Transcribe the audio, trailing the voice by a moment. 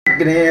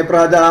അഗ്നേ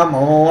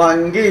പ്രഥമോ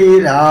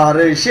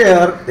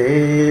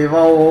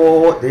അംഗീരാർഷ്യർദേവോ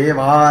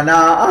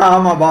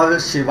ദേവാനാമവ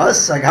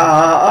ശിവസഖാ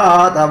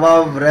തവ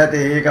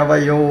വ്രതേ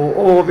കവയോ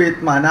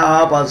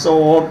വിദ്മനാപസോ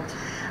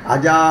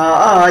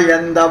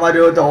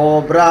അജായന്തമരുതോ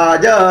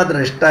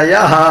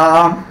വ്രാജദൃഷ്ടയഃ.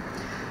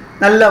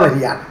 നല്ല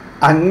വരിയാണ്.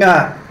 അങ്ങ്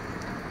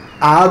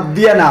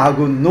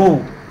ആദ്യനാകുന്നു.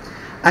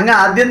 അങ്ങ്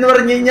ആദ്യം എന്ന്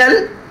പറഞ്ഞു കഴിഞ്ഞാൽ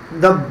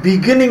the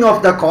beginning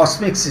of the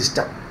cosmic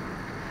system.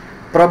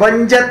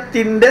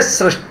 പ്രപഞ്ചത്തിൻ്റെ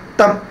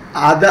സൃഷ്ടം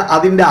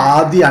അതിൻ്റെ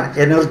ആദ്യമാണ്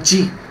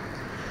എനർജി.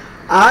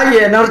 ആ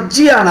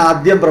എനർജിയാണ്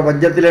ആദ്യം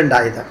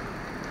പ്രപഞ്ചത്തിലുണ്ടായത്.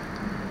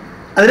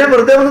 അതിനെ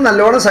വെറുതെ ഒന്ന്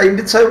നല്ലോണം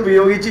സയൻറ്റിസ്റ്റ്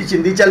ഉപയോഗിച്ച്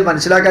ചിന്തിച്ചാൽ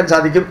മനസ്സിലാക്കാൻ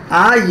സാധിക്കും.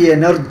 ആ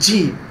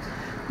energy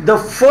the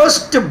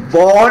first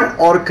bone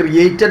or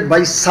created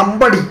by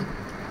somebody,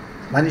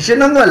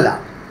 മനുഷ്യനൊന്നുമല്ല.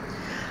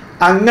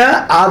 അങ്ങ്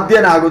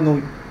ആദ്യനാകുന്നു.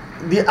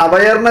 ദി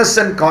അവയർനെസ്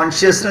ആൻഡ്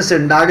കോൺഷ്യസ്നെസ്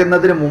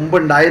ഉണ്ടാകുന്നതിന് മുമ്പ്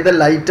ഉണ്ടായത്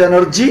light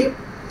energy,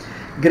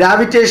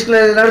 gravitational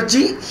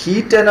energy,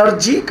 heat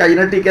energy,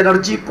 kinetic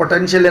energy,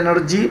 potential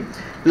energy,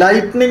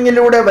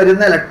 ലൈറ്റ്നിങ്ങിലൂടെ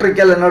വരുന്ന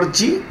electrical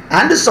energy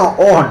and so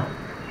on.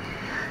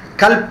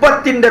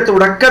 കൽപ്പത്തിൻ്റെ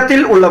തുടക്കത്തിൽ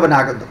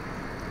ഉള്ളവനാകുന്നു.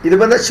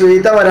 ഇതിപ്പോൾ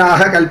ശ്വേതവരാഹ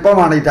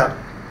കൽപ്പമാണ്. ഇത്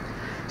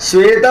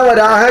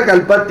ശ്വേതവരാഹ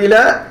കൽപ്പത്തിൽ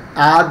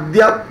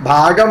ആദ്യ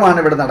ഭാഗമാണ്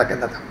ഇവിടെ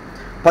നടക്കുന്നത്.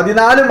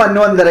 14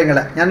 മന്വന്തരങ്ങൾ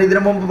ഞാൻ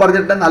ഇതിനു മുമ്പ്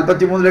പറഞ്ഞിട്ട്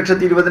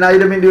 43,20,000 ×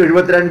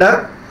 72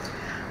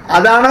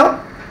 അതാണ്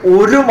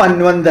ഒരു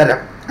മന്വന്തരം.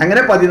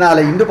 അങ്ങനെ 14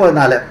 ×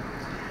 14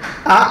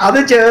 അത്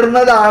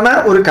ചേർന്നതാണ്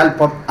ഒരു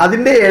കൽപ്പം.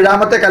 അതിൻ്റെ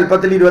 7ാമത്തെ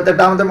കൽപ്പത്തിൽ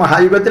 28ാമത്തെ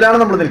മഹായുഗത്തിലാണ്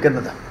നമ്മൾ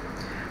നിൽക്കുന്നത്.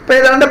 അപ്പോൾ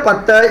ഏതാണ്ട്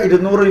 10,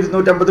 200,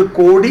 250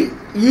 കോടി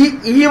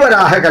ഈ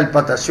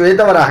വരാഹകൽപ്പത്ത്,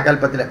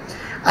 ശ്വേതവരാഹകൽപ്പത്തിൽ.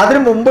 അതിനു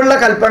മുമ്പുള്ള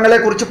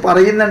കൽപ്പങ്ങളെക്കുറിച്ച്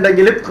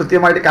പറയുന്നുണ്ടെങ്കിലും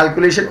കൃത്യമായിട്ട്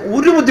കാൽക്കുലേഷൻ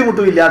ഒരു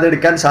ബുദ്ധിമുട്ടും ഇല്ലാതെ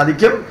എടുക്കാൻ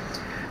സാധിക്കും.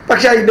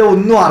 പക്ഷെ അതിൻ്റെ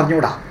ഒന്നും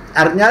അറിഞ്ഞൂടാ,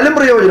 അറിഞ്ഞാലും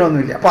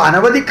പ്രയോജനമൊന്നുമില്ല. അപ്പോൾ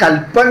അനവധി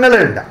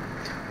കൽപ്പങ്ങളുണ്ട്.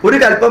 ഒരു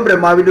കൽപ്പം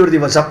ബ്രഹ്മാവിൻ്റെ ഒരു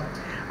ദിവസം,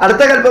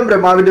 അടുത്ത കൽപ്പം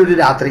ബ്രഹ്മാവിൻ്റെ ഒരു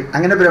രാത്രി,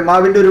 അങ്ങനെ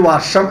ബ്രഹ്മാവിൻ്റെ ഒരു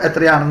വർഷം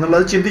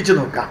എത്രയാണെന്നുള്ളത് ചിന്തിച്ചു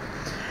നോക്കാം.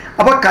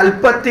 അപ്പോൾ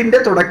കൽപ്പത്തിൻ്റെ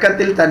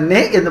തുടക്കത്തിൽ തന്നെ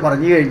എന്ന്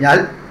പറഞ്ഞു കഴിഞ്ഞാൽ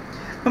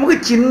നമുക്ക്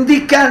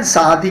ചിന്തിക്കാൻ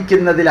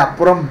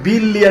സാധിക്കുന്നതിലപ്പുറം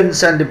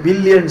billions and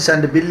billions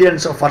and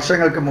billions of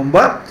വർഷങ്ങൾക്ക്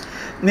മുമ്പ്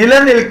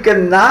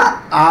നിലനിൽക്കുന്ന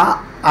ആ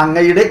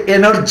അങ്ങയുടെ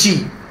എനർജി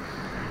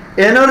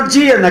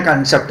എന്ന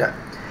കൺസെപ്റ്റ്.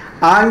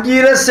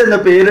 ആംഗീരസ് എന്ന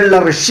പേരുള്ള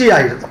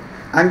ഋഷിയായിരുന്നു.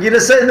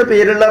 ആംഗീരസ് എന്ന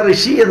പേരുള്ള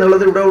ഋഷി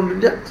എന്നുള്ളത് ഇവിടെ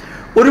കൊണ്ട്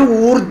ഒരു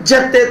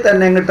ഊർജത്തെ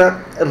തന്നെ അങ്ങോട്ട്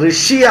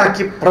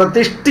ഋഷിയാക്കി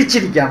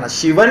പ്രതിഷ്ഠിച്ചിരിക്കുകയാണ്.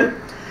 ശിവൻ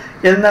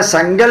എന്ന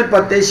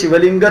സങ്കല്പത്തെ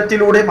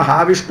ശിവലിംഗത്തിലൂടെ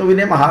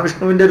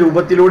മഹാവിഷ്ണുവിൻ്റെ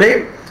രൂപത്തിലൂടെ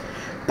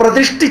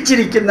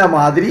പ്രതിഷ്ഠിച്ചിരിക്കുന്ന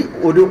മാതിരി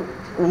ഒരു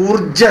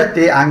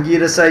ഊർജത്തെ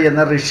ആംഗീരസ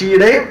എന്ന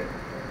ഋഷിയുടെ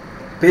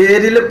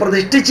പേരിൽ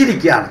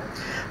പ്രതിഷ്ഠിച്ചിരിക്കുകയാണ്.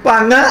 അപ്പം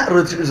അങ്ങ്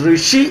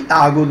ഋഷി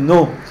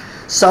ആകുന്നു.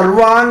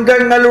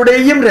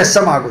 സർവാംഗങ്ങളുടെയും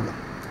രസമാകുന്നു.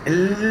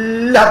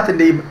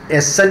 എല്ലാത്തിൻ്റെയും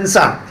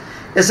എസൻസാണ്.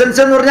 എസൻസ്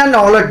എന്ന് പറഞ്ഞാൽ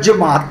നോളജ്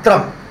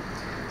മാത്രം.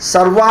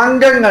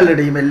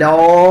 സർവാംഗങ്ങളുടെയും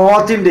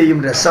എല്ലാത്തിൻ്റെയും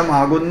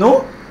രസമാകുന്നു,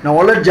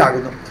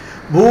 നോളജാകുന്നു.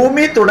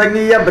 ഭൂമി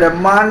തുടങ്ങിയ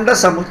ബ്രഹ്മാണ്ട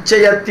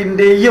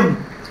സമുച്ചയത്തിൻ്റെയും,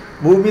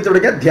 ഭൂമി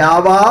തുടങ്ങിയ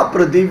ദ്യാവാ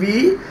പൃഥിവി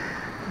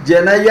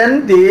ജനയൻ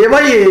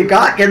ദേവയേക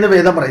എന്ന്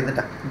വേദം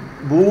പറയുന്നുണ്ട്.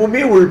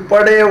 ഭൂമി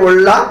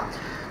ഉൾപ്പെടെയുള്ള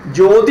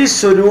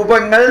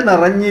ജ്യോതിസ്വരൂപങ്ങൾ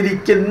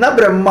നിറഞ്ഞിരിക്കുന്ന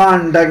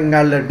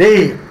ബ്രഹ്മാണ്ടങ്ങളുടെ,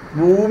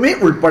 ഭൂമി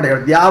ഉൾപ്പെടെ,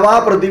 ദ്യാവാ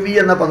പൃഥിവി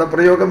എന്ന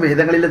പദപ്രയോഗം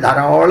വേദങ്ങളിൽ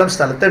ധാരാളം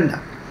സ്ഥലത്തുണ്ട്.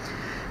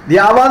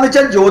 ദ്യാവ എന്ന്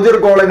വെച്ചാൽ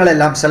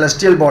ജ്യോതിർഗോളങ്ങളെല്ലാം,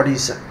 സെലസ്റ്റിയൽ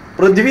ബോഡീസ്.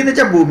 പൃഥ്വി എന്ന്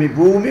വെച്ചാൽ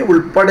ഭൂമി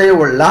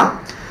ഉൾപ്പെടെയുള്ള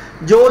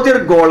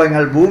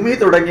ജ്യോതിർഗോളങ്ങൾ, ഭൂമി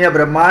തുടങ്ങിയ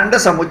ബ്രഹ്മാണ്ട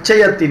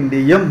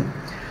സമുച്ചയത്തിൻ്റെയും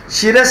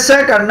ശിരസ്,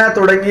 കണ്ണ്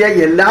തുടങ്ങിയ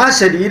എല്ലാ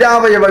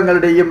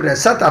ശരീരാവയവങ്ങളുടെയും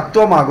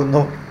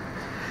രസതത്വമാകുന്നു.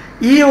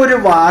 ഈ ഒരു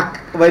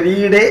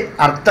വരിയുടെ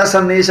അർത്ഥ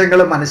സന്ദേശങ്ങൾ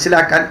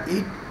മനസ്സിലാക്കാൻ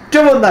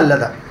ഏറ്റവും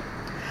നല്ലത്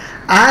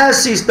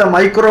as is the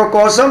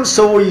microcosm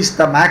so is the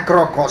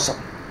macrocosm,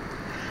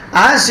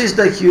 as is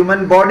the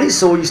human body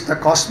so is the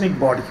cosmic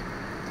body,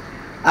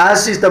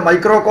 as is the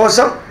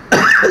microcosm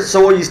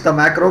so is the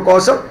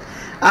macrocosm,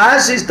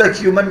 as is the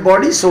human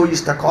body so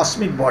is the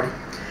cosmic body.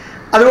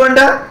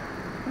 അതുകൊണ്ട്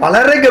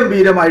വളരെ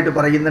ഗംഭീരമായിട്ട്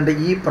പറയുന്നുണ്ട്,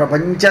 ഈ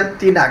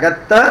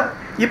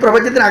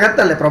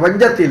പ്രപഞ്ചത്തിനകത്തല്ലേ,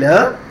 പ്രപഞ്ചത്തിൽ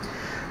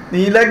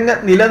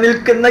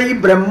നിലനിൽക്കുന്ന ഈ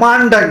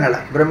ബ്രഹ്മാണ്ടങ്ങൾ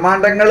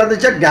എന്ന്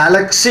വെച്ചാൽ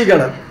ഗാലക്സികൾ,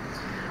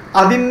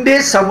 അതിൻ്റെ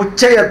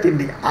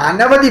സമുച്ചയത്തിൻ്റെ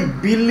അനവധി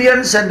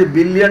billions and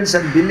billions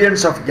and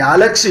billions of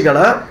ഗാലക്സികൾ,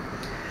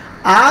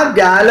 ആ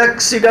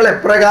ഗാലക്സികൾ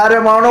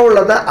എപ്രകാരമാണോ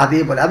ഉള്ളത്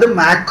അതേപോലെ. അത്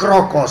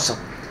മാക്രോകോസം.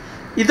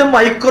 ഇത്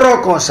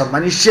മൈക്രോകോസം,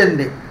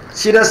 മനുഷ്യൻ്റെ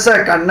ശിരസ്,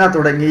 കണ്ണ്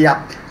തുടങ്ങിയ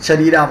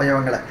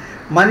ശരീരാവയവങ്ങൾ.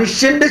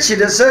 മനുഷ്യൻ്റെ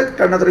ശിരസ്,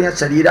 കണ്ണ് തുടങ്ങിയ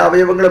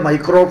ശരീരാവയവങ്ങൾ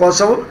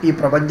മൈക്രോകോസവും ഈ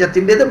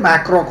പ്രപഞ്ചത്തിൻ്റേത്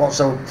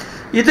മാക്രോകോസവും.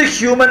 ഇത്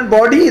ഹ്യൂമൻ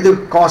ബോഡി, ഇത്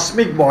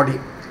cosmic body.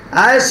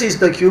 As is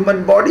the human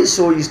body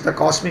so is the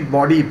cosmic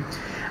body.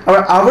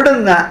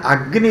 അവിടുന്ന്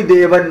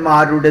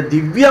അഗ്നിദേവന്മാരുടെ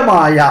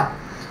ദിവ്യമായ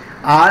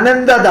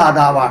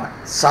ആനന്ദദാതാവാണ്.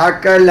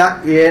 സകല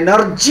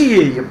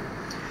എനർജിയെയും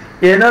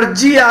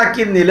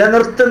എനർജിയാക്കി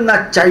നിലനിർത്തുന്ന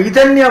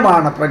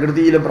ചൈതന്യമാണ്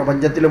പ്രകൃതിയിലും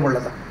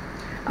പ്രപഞ്ചത്തിലുമുള്ളത്.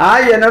 ആ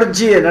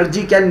energy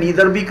can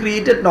neither be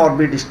created nor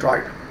B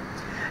destroyed.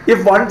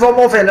 If one form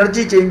of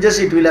energy changes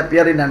it will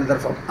appear in another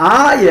form. ആ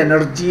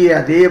എനർജിയെ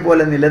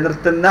അതേപോലെ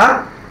നിലനിർത്തുന്ന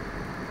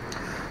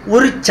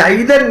ഒരു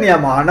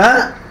ചൈതന്യമാണ്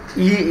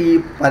ഈ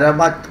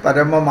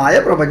പരമമായ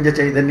പ്രപഞ്ച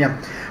ചൈതന്യം.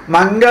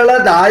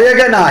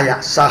 മംഗളദായകനായ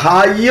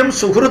സഹായിയും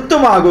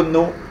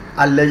സുഹൃത്തുമാകുന്നു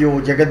അല്ലയോ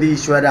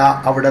ജഗദീശ്വര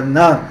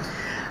അവിടുന്ന്.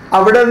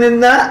 അവിടെ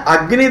നിന്ന്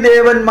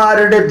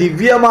അഗ്നിദേവന്മാരുടെ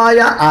ദിവ്യമായ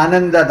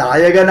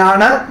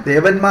ആനന്ദദായകനാണ്,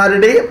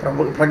 ദേവന്മാരുടെ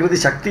പ്രകൃതി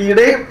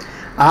ശക്തിയുടെ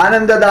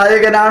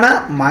ആനന്ദദായകനാണ്,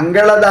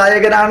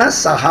 മംഗളദായകനാണ്,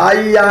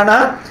 സഹായിയാണ്,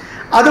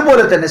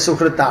 അതുപോലെ തന്നെ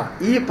സുഹൃത്താണ്.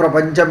 ഈ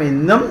പ്രപഞ്ചം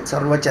ഇന്നും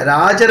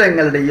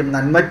സർവചരാചരങ്ങളുടെയും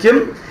നന്മയ്ക്കും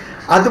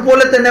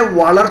അതുപോലെ തന്നെ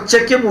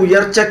വളർച്ചയ്ക്കും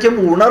ഉയർച്ചയ്ക്കും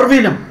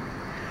ഉണർവിനും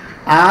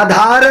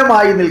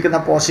ആധാരമായി നിൽക്കുന്ന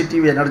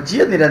പോസിറ്റീവ്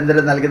എനർജിയെ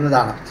നിരന്തരം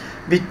നൽകുന്നതാണ്.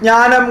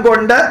 വിജ്ഞാനം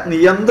കൊണ്ട്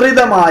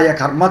നിയന്ത്രിതമായ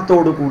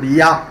കർമ്മത്തോടു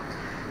കൂടിയ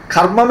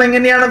കർമ്മം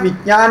എങ്ങനെയാണ്?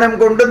 വിജ്ഞാനം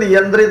കൊണ്ട്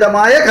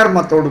നിയന്ത്രിതമായ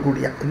കർമ്മത്തോടു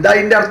കൂടിയ. എന്താ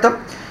അതിൻ്റെ അർത്ഥം?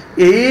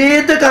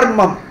 ഏത്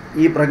കർമ്മം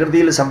ഈ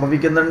പ്രകൃതിയിൽ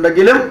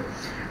സംഭവിക്കുന്നുണ്ടെങ്കിലും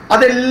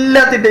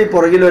അതെല്ലാത്തിൻ്റെയും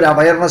പുറകിൽ ഒരു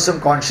അവയർനെസ്സും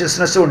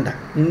കോൺഷ്യസ്നെസ്സും ഉണ്ട്.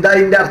 എന്താ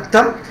അതിൻ്റെ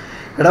അർത്ഥം?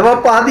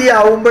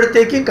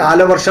 ഇടവപ്പാതിയാവുമ്പോഴത്തേക്കും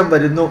കാലവർഷം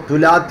വരുന്നു.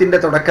 തുലാത്തിൻ്റെ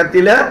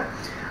തുടക്കത്തിൽ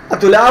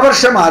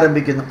തുലാവർഷം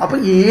ആരംഭിക്കുന്നു. അപ്പോൾ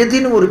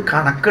ഏതിനും ഒരു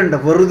കണക്കുണ്ട്.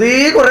 വെറുതെ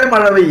കുറേ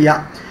മഴ പെയ്യുക,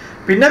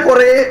 പിന്നെ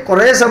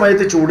കുറേ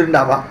സമയത്ത്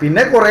ചൂടുണ്ടാവാം,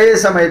 പിന്നെ കുറേ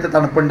സമയത്ത്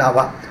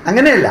തണുപ്പുണ്ടാവാം.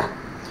 അങ്ങനെയല്ല.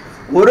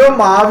 ഓരോ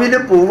മാവിൽ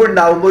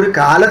പൂവുണ്ടാവുമ്പോൾ ഒരു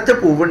കാലത്ത്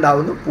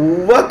പൂവുണ്ടാവുന്നു,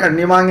 പൂവ്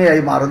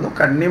കണ്ണിമാങ്ങയായി മാറുന്നു,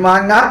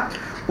 കണ്ണിമാങ്ങ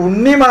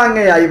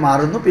ഉണ്ണിമാങ്ങയായി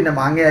മാറുന്നു, പിന്നെ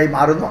മാങ്ങയായി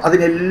മാറുന്നു.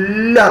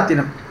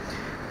 അതിനെല്ലാത്തിനും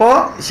ഇപ്പോൾ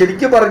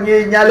ശരിക്കും പറഞ്ഞു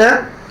കഴിഞ്ഞാൽ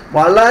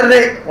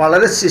വളരെ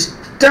വളരെ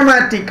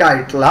സിസ്റ്റമാറ്റിക്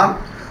ആയിട്ടുള്ള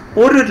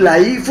ഒരു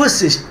ലൈഫ്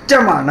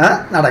സിസ്റ്റമാണ്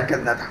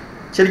നടക്കുന്നത്.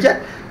 ശരിക്കും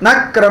ന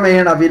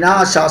ക്രമേണ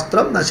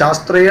വിനാശാസ്ത്രം ന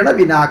ശാസ്ത്രേണ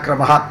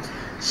വിനാക്രമ.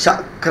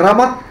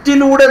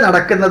 ക്രമത്തിലൂടെ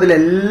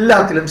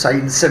നടക്കുന്നതിലെല്ലാത്തിലും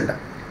സയൻസ് ഉണ്ട്.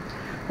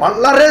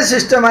 വളരെ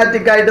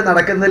സിസ്റ്റമാറ്റിക്കായിട്ട്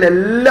നടക്കുന്നതിൽ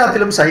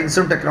എല്ലാത്തിലും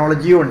സയൻസും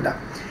ടെക്നോളജിയും ഉണ്ട്.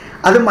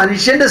 അത്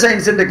മനുഷ്യൻ്റെ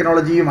സയൻസും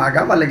ടെക്നോളജിയും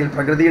ആകാം, അല്ലെങ്കിൽ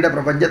പ്രകൃതിയുടെ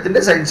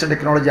പ്രപഞ്ചത്തിൻ്റെ സയൻസും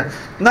ടെക്നോളജിയും.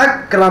 ന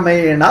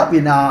ക്രമേണ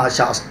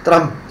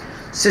വിനാശാസ്ത്രം.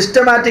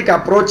 സിസ്റ്റമാറ്റിക്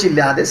അപ്രോച്ച്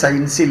ഇല്ലാതെ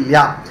സയൻസ് ഇല്ല.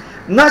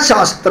 ന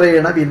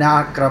ശാസ്ത്രേണ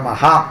വിനാക്രമ.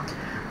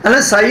 അല്ല,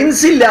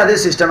 സയൻസ് ഇല്ലാതെ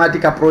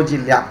സിസ്റ്റമാറ്റിക് അപ്രോച്ച്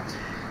ഇല്ല.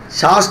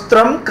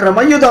 ശാസ്ത്രം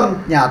ക്രമയുതം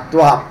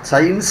ജ്ഞാത്വ.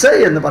 സയൻസ്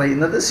എന്ന്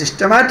പറയുന്നത്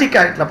സിസ്റ്റമാറ്റിക്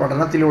ആയിട്ടുള്ള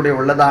പഠനത്തിലൂടെ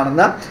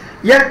ഉള്ളതാണെന്ന്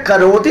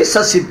യക്കരോതി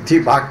സസിദ്ധി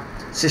ഭാഗ്.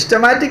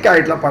 സിസ്റ്റമാറ്റിക്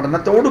ആയിട്ടുള്ള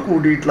പഠനത്തോട്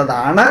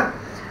കൂടിയിട്ടുള്ളതാണ്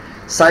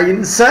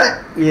സയൻസ്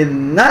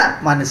എന്ന്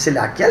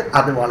മനസ്സിലാക്കിയാൽ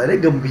അത് വളരെ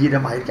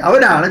ഗംഭീരമായിരിക്കും.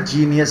 അവരാണ്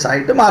ജീനിയസ്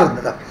ആയിട്ട്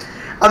മാറുന്നത്.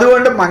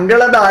 അതുകൊണ്ട്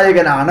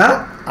മംഗളദായകനാണ്.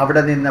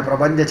 അവിടെ നിന്ന്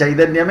പ്രപഞ്ച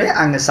ചൈതന്യമേ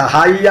അങ്ങ്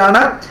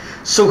സഹായിയാണ്,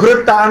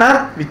 സുഹൃത്താണ്,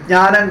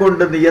 വിജ്ഞാനം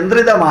കൊണ്ട്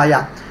നിയന്ത്രിതമായ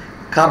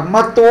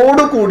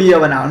കർമ്മത്തോടു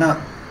കൂടിയവനാണ്.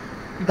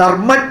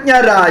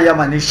 ധർമ്മജ്ഞരായ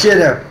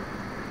മനുഷ്യര്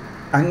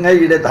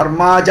അങ്ങയുടെ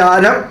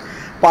ധർമാചാരം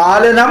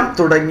പാലനം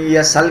തുടങ്ങിയ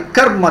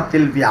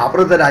സൽക്കർമ്മത്തിൽ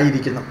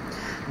വ്യാപൃതരായിരിക്കുന്നു.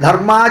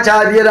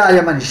 ധർമാചാര്യരായ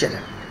മനുഷ്യർ,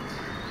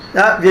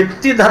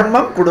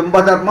 വ്യക്തിധർമ്മം,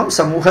 കുടുംബധർമ്മം,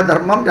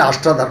 സമൂഹധർമ്മം,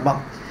 രാഷ്ട്രധർമ്മം.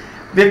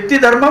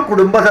 വ്യക്തിധർമ്മം,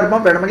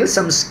 കുടുംബധർമ്മം, വേണമെങ്കിൽ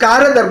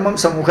സംസ്കാരധർമ്മം,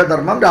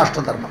 സമൂഹധർമ്മം,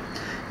 രാഷ്ട്രധർമ്മം.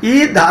 ഈ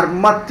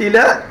ധർമ്മത്തിൽ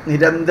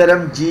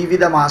നിരന്തരം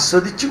ജീവിതം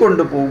ആസ്വദിച്ചു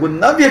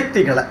കൊണ്ടുപോകുന്ന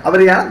വ്യക്തികൾ,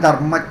 അവരെയാണ്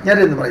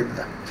ധർമ്മജ്ഞരെന്ന്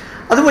പറയുന്നത്.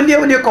 അത് വലിയ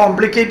വലിയ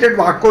കോംപ്ലിക്കേറ്റഡ്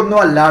വാക്കൊന്നും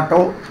അല്ല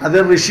കേട്ടോ. അത്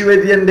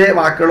ഋഷിവര്യൻ്റെ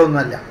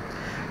വാക്കുകളൊന്നുമല്ല.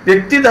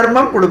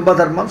 വ്യക്തിധർമ്മം,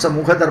 കുടുംബധർമ്മം,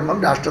 സമൂഹധർമ്മം,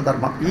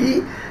 രാഷ്ട്രധർമ്മം, ഈ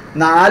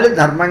 4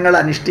 ധർമ്മങ്ങൾ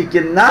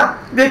അനുഷ്ഠിക്കുന്ന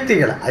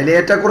വ്യക്തികൾ.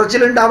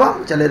 അതിലേറ്റക്കുറച്ചിലുണ്ടാവാം,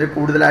 ചിലർ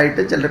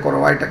കൂടുതലായിട്ട് ചിലർ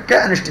കുറവായിട്ടൊക്കെ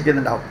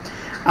അനുഷ്ഠിക്കുന്നുണ്ടാവും.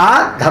 ആ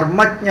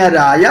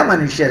ധർമ്മജ്ഞരായ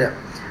മനുഷ്യർ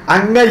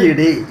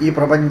അങ്ങയുടെ ഈ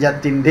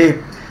പ്രപഞ്ചത്തിൻ്റെ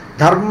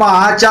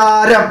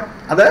ധർമാചാരം,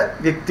 അത്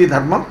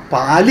വ്യക്തിധർമ്മം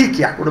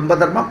പാലിക്കുക,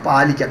 കുടുംബധർമ്മം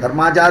പാലിക്കുക.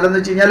 ധർമാചാരം എന്ന്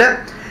വെച്ച് കഴിഞ്ഞാൽ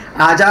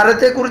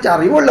ആചാരത്തെക്കുറിച്ച്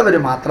അറിവുള്ളവർ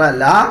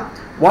മാത്രമല്ല,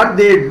 what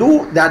they do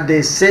that they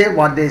say,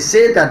 what they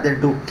say that they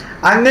do.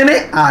 അങ്ങനെ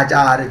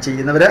ആചാരം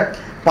ചെയ്യുന്നവർ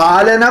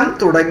പാലനം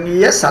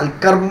തുടങ്ങിയ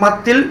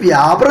സൽക്കർമ്മത്തിൽ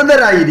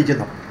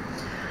വ്യാപൃതരായിരിക്കുന്നു.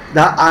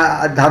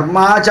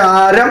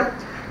 ധർമാചാരം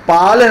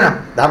പാലനം,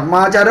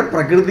 ധർമാചാരം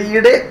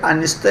പ്രകൃതിയുടെ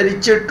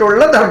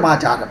അനുസരിച്ചിട്ടുള്ള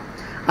ധർമാചാരം,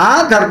 ആ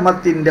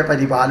ധർമ്മത്തിൻ്റെ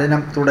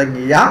പരിപാലനം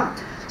തുടങ്ങിയ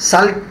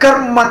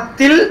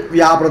സൽക്കർമ്മത്തിൽ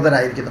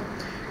വ്യാപൃതരായിരിക്കുന്നു.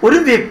 ഒരു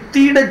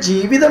വ്യക്തിയുടെ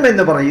ജീവിതം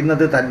എന്ന്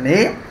പറയുന്നത് തന്നെ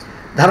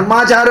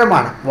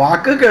ധർമാചാരമാണ്.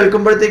 വാക്ക്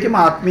കേൾക്കുമ്പോഴത്തേക്കും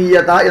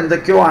ആത്മീയത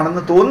എന്തൊക്കെയോ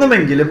ആണെന്ന്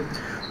തോന്നുമെങ്കിലും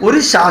ഒരു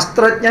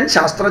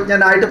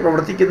ശാസ്ത്രജ്ഞനായിട്ട്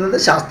പ്രവർത്തിക്കുന്നത്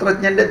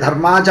ശാസ്ത്രജ്ഞൻ്റെ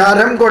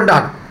ധർമാചാരം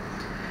കൊണ്ടാണ്.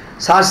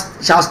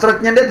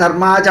 ശാസ്ത്രജ്ഞൻ്റെ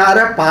ധർമാചാര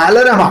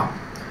പാലനമാണ്.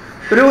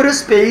 ഒരു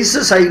സ്പേസ്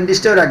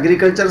സയൻറ്റിസ്റ്റ്, ഒരു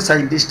അഗ്രികൾച്ചർ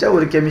സയൻറ്റിസ്റ്റ്,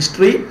 ഒരു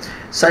കെമിസ്ട്രി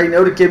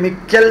ഒരു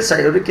കെമിക്കൽ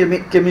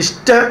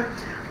കെമിസ്റ്റ്,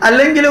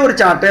 അല്ലെങ്കിൽ ഒരു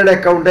ചാർട്ടേഡ്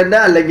അക്കൗണ്ടൻ്റ്,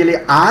 അല്ലെങ്കിൽ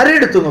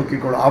ആരെടുത്ത്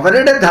നോക്കിക്കോളൂ,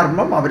 അവരുടെ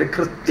ധർമ്മം അവർ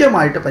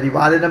കൃത്യമായിട്ട്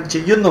പരിപാലനം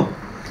ചെയ്യുന്നു.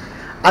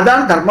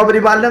 അതാണ്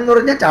ധർമ്മപരിപാലനം എന്ന്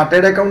പറഞ്ഞാൽ.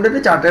 ചാർട്ടേഡ്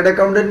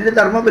അക്കൗണ്ടൻറ്റിൻ്റെ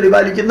ധർമ്മം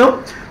പരിപാലിക്കുന്നു.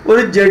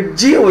 ഒരു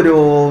ജഡ്ജി, ഒരു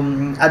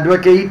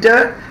അഡ്വക്കേറ്റ്,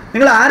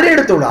 നിങ്ങൾ ആരെ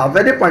എടുത്തോളൂ,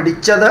 അവർ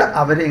പഠിച്ചത്,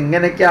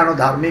 അവരെങ്ങനെയൊക്കെയാണോ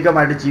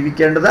ധാർമ്മികമായിട്ട്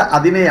ജീവിക്കേണ്ടത്,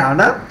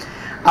 അതിനെയാണ്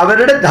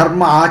അവരുടെ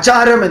ധർമ്മ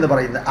ആചാരം എന്ന്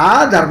പറയുന്നത്. ആ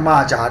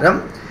ധർമാചാരം,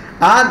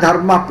 ആ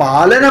ധർമ്മ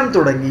പാലനം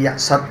തുടങ്ങിയ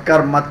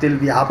സത്കർമ്മത്തിൽ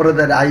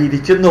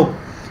വ്യാപൃതരായിരിക്കുന്നു.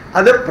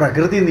 അത്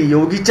പ്രകൃതി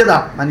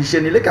നിയോഗിച്ചതാണ്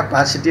മനുഷ്യനിൽ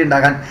കപ്പാസിറ്റി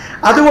ഉണ്ടാകാൻ.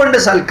 അതുകൊണ്ട്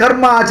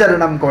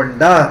സൽക്കർമാചരണം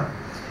കൊണ്ട്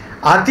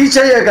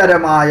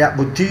അതിശയകരമായ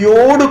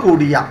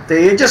ബുദ്ധിയോടുകൂടിയ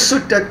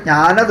തേജസ്സുറ്റ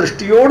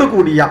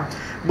ജ്ഞാനദൃഷ്ടിയോടുകൂടിയ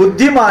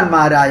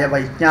ബുദ്ധിമാന്മാരായ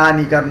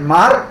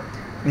വൈജ്ഞാനികന്മാർ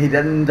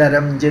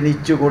നിരന്തരം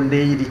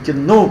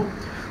ജനിച്ചുകൊണ്ടേയിരിക്കുന്നു.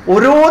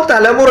 ഓരോ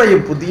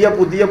തലമുറയും പുതിയ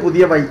പുതിയ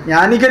പുതിയ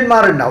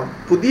വൈജ്ഞാനികന്മാരുണ്ടാവും,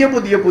 പുതിയ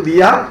പുതിയ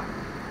പുതിയ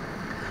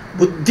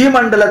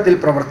ബുദ്ധിമണ്ഡലത്തിൽ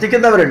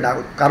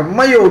പ്രവർത്തിക്കുന്നവരുണ്ടാകും,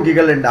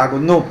 കർമ്മയോഗികൾ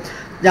ഉണ്ടാകുന്നു,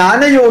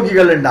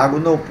 ജ്ഞാനയോഗികൾ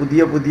ഉണ്ടാകുന്നു.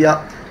 പുതിയ പുതിയ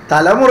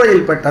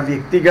തലമുറയിൽപ്പെട്ട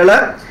വ്യക്തികൾ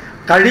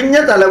കഴിഞ്ഞ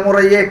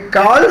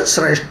തലമുറയേക്കാൾ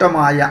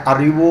ശ്രേഷ്ഠമായ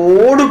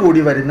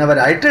അറിവോടുകൂടി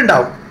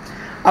വരുന്നവരായിട്ടുണ്ടാവും.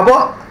 അപ്പോൾ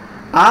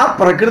ആ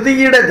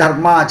പ്രകൃതിയുടെ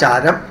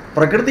ധർമാചാരം,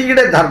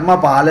 പ്രകൃതിയുടെ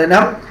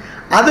ധർമ്മപാലനം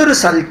അതൊരു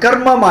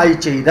സൽക്കർമ്മമായി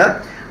ചെയ്ത്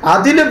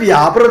അതിൽ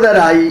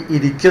വ്യാപൃതരായി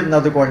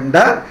ഇരിക്കുന്നത്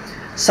കൊണ്ട്,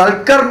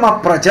 സൽക്കർമ്മ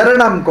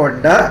പ്രചരണം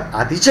കൊണ്ട്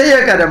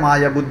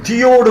അതിശയകരമായ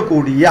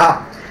ബുദ്ധിയോടുകൂടിയ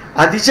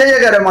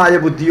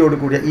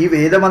ഈ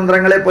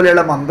വേദമന്ത്രങ്ങളെ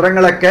പോലെയുള്ള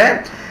മന്ത്രങ്ങളൊക്കെ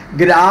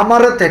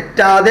ഗ്രാമർ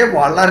തെറ്റാതെ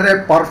വളരെ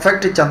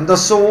പെർഫെക്റ്റ്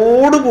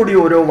ഛന്ദസ്സോടുകൂടി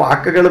ഓരോ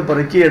വാക്കുകളും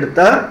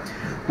പെറുക്കിയെടുത്ത്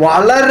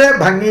വളരെ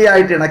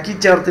ഭംഗിയായിട്ട്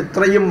ഇണക്കിച്ചേർത്ത്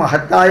ഇത്രയും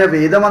മഹത്തായ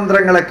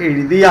വേദമന്ത്രങ്ങളൊക്കെ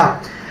എഴുതിയ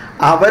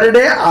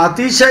അവരുടെ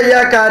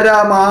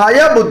അതിശയകരമായ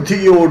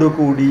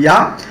ബുദ്ധിയോടുകൂടിയ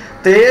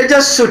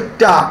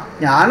തേജസ്സുറ്റ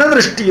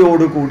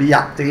ജ്ഞാനദൃഷ്ടിയോടുകൂടിയ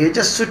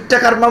തേജസ്സുറ്റ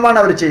കർമ്മമാണ്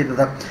അവർ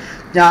ചെയ്തത്,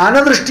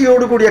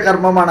 ജ്ഞാനദൃഷ്ടിയോടുകൂടിയ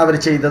കർമ്മമാണ് അവർ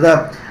ചെയ്തത്.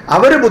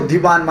 അവർ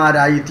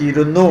ബുദ്ധിമാന്മാരായി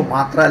തീരുന്നു.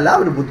 മാത്രമല്ല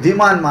അവർ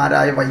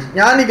ബുദ്ധിമാന്മാരായ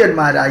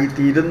വൈജ്ഞാനികന്മാരായി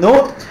തീരുന്നു,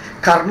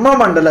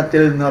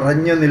 കർമ്മമണ്ഡലത്തിൽ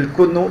നിറഞ്ഞു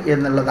നിൽക്കുന്നു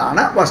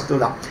എന്നുള്ളതാണ്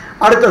വസ്തുത.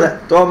 അടുത്തത്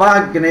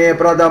ത്വമഗ്നേ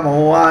പ്രഥമോ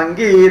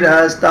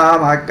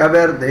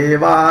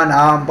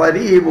അംഗീരസ്താമകവിർദേവാനാം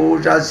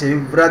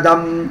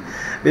പരിഭൂഷസിവ്രതം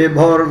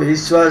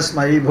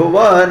വിഭുർവിശ്വസ്മൈ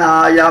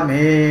ഭുവനായ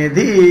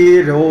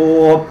മേധീരോ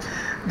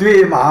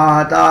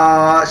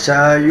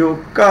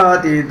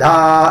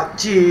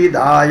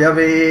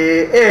ദ്വിമാതാശയുക്തിധാചിദായവേ.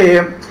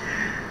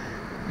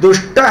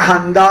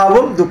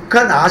 ദുഷ്ടഹന്താവും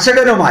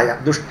ദുഃഖനാശകനുമായ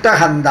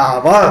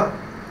ദുഷ്ടഹന്താവ്,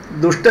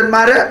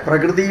 ദുഷ്ടന്മാര്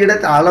പ്രകൃതിയുടെ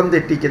താളം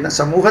തെറ്റിക്കുന്ന,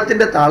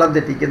 സമൂഹത്തിൻ്റെ താളം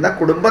തെറ്റിക്കുന്ന,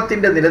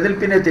 കുടുംബത്തിൻ്റെ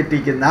നിലനിൽപ്പിനെ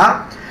തെറ്റിക്കുന്ന,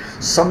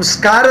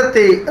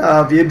 സംസ്കാരത്തെ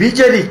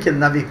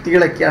വ്യഭിചരിക്കുന്ന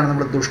വ്യക്തികളൊക്കെയാണ്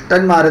നമ്മൾ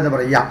ദുഷ്ടന്മാരെന്ന്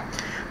പറയുക.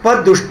 അപ്പോൾ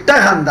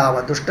ദുഷ്ടഹന്താവ്,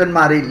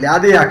 ദുഷ്ടന്മാരെ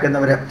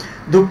ഇല്ലാതെയാക്കുന്നവർ,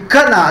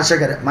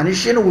 ദുഃഖനാശകർ.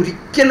 മനുഷ്യന്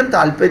ഒരിക്കലും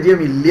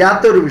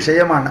താല്പര്യമില്ലാത്തൊരു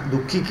വിഷയമാണ്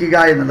ദുഃഖിക്കുക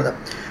എന്നുള്ളത്.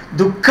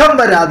 ദുഃഖം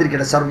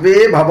വരാതിരിക്കട്ടെ. സർവേ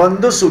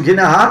ഭവന്തു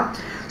സുഖിനഃ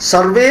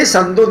സർവേ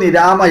സന്തു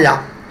നിരാമയ.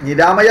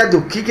 നിരാമയ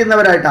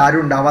ദുഃഖിക്കുന്നവരായിട്ട്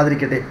ആരും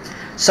ഉണ്ടാവാതിരിക്കട്ടെ.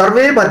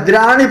 സർവേ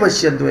ഭദ്രാണി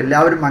പശ്യന്തു,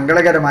 എല്ലാവരും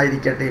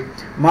മംഗളകരമായിരിക്കട്ടെ.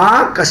 മാ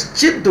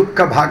കശ്ചിത്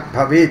ദുഃഖഭാഗ്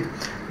ഭവേത്,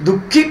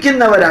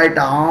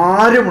 ദുഃഖിക്കുന്നവരായിട്ട്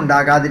ആരും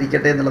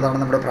ഉണ്ടാകാതിരിക്കട്ടെ എന്നുള്ളതാണ്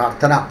നമ്മുടെ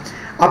പ്രാർത്ഥന.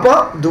 അപ്പോൾ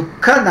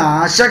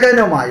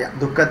ദുഃഖനാശകനുമായ,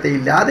 ദുഃഖത്തെ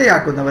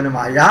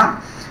ഇല്ലാതെയാക്കുന്നവനുമായ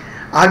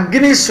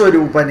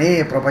അഗ്നിസ്വരൂപനെ,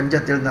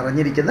 പ്രപഞ്ചത്തിൽ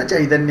നിറഞ്ഞിരിക്കുന്ന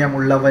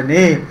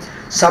ചൈതന്യമുള്ളവനെ,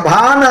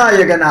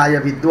 സഭാനായകനായ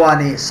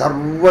വിദ്വാനെ,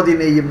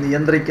 സർവ്വതിനെയും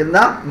നിയന്ത്രിക്കുന്ന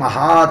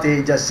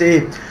മഹാതേജസ്സേ,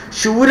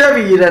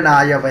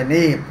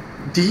 ശൂരവീരനായവനെ,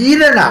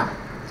 ധീരനാണ്,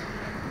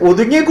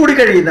 ഒതുങ്ങിക്കൂടി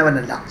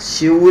കഴിയുന്നവനല്ല,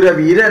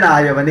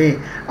 ശൂരവീരനായവനെ,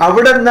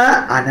 അവിടുന്ന്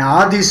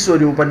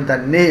അനാദിസ്വരൂപൻ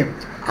തന്നെ.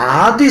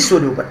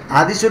 ആദിസ്വരൂപൻ,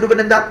 ആദിസ്വരൂപൻ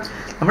എന്താ?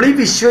 നമ്മൾ ഈ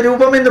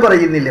വിശ്വരൂപം എന്ന്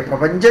പറയുന്നില്ലേ,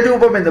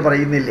 പ്രപഞ്ചരൂപം എന്ന്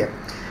പറയുന്നില്ലേ?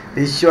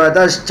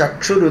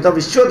 വിശ്വതശ്ചക്ഷുരുത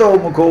വിശ്വതോ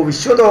മുഖോ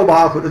വിശ്വതോ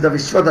ബാഹുരുത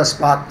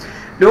വിശ്വതസ്മാത്.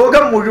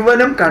 ലോകം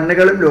മുഴുവനും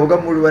കണ്ണുകളും,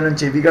 ലോകം മുഴുവനും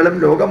ചെവികളും,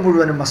 ലോകം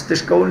മുഴുവനും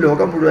മസ്തിഷ്കവും,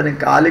 ലോകം മുഴുവനും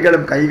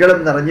കാലുകളും കൈകളും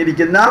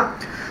നിറഞ്ഞിരിക്കുന്ന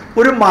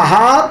ഒരു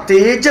മഹാ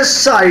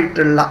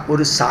തേജസ്സായിട്ടുള്ള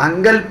ഒരു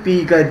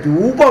സാങ്കല്പിക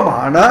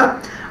രൂപമാണ്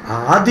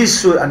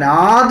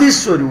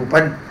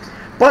അനാദിസ്വരൂപൻ.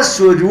 അപ്പോൾ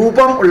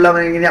സ്വരൂപം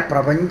ഉള്ളവനെങ്ങനെ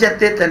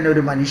പ്രപഞ്ചത്തെ തന്നെ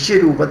ഒരു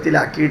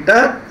മനുഷ്യരൂപത്തിലാക്കിയിട്ട്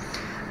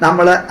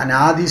നമ്മൾ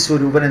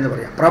അനാദിസ്വരൂപൻ എന്ന്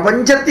പറയാം.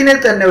 പ്രപഞ്ചത്തിനെ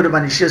തന്നെ ഒരു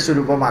മനുഷ്യ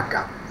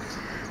സ്വരൂപമാക്കാം.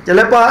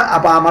 ചിലപ്പോൾ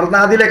അപ്പോൾ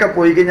അമർനാഥിലൊക്കെ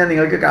പോയി കഴിഞ്ഞാൽ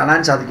നിങ്ങൾക്ക് കാണാൻ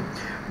സാധിക്കും,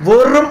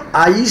 വെറും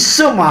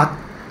ഐസ്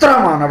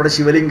മാത്രമാണ് അവിടെ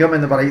ശിവലിംഗം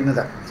എന്ന്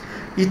പറയുന്നത്.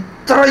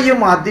 ഇത്രയും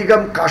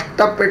അധികം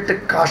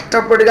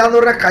കഷ്ടപ്പെടുക എന്ന്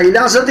പറഞ്ഞാൽ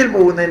കൈലാസത്തിൽ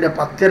പോകുന്നതിൻ്റെ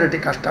 10 ഇരട്ടി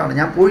കഷ്ടമാണ്.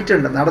 ഞാൻ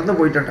പോയിട്ടുണ്ട്, നടന്നു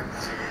പോയിട്ടുണ്ട്.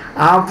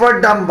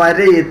 അവിടം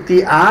വരെ എത്തി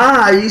ആ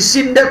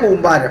ഐസിൻ്റെ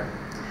കൂമ്പാരം.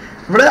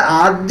 നമ്മൾ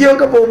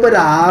ആദ്യമൊക്കെ പോകുമ്പോൾ ഒരു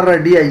 6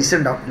 അടി ഐസ്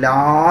ഉണ്ടാവും.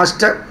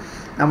 ലാസ്റ്റ്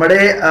നമ്മുടെ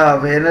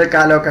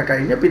വേനൽക്കാലമൊക്കെ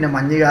കഴിഞ്ഞ് പിന്നെ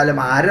മഞ്ഞുകാലം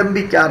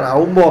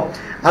ആരംഭിക്കാറാവുമ്പോൾ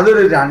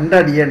അതൊരു 2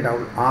 അടിയേ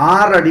ഉണ്ടാവുള്ളൂ.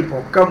 6 അടി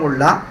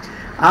പൊക്കമുള്ള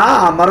ആ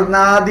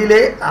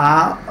അമർനാഥിലെ ആ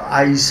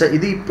ഐസ്,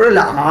 ഇത് ഇപ്പോഴല്ല,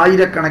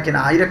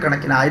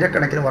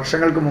 ആയിരക്കണക്കിന്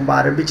വർഷങ്ങൾക്ക് മുമ്പ്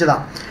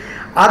ആരംഭിച്ചതാണ്.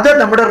 അത്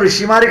നമ്മുടെ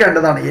ഋഷിമാർ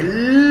കണ്ടതാണ്.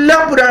 എല്ലാ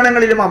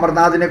പുരാണങ്ങളിലും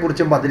അമർനാഥിനെ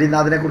കുറിച്ചും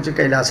ബദ്രീനാഥിനെ കുറിച്ചും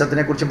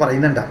കൈലാസത്തിനെ കുറിച്ചും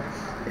പറയുന്നുണ്ട്.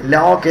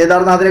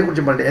 കേദാർനാഥിനെ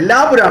കുറിച്ചും പറയുന്നുണ്ട്. എല്ലാ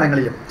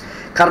പുരാണങ്ങളിലും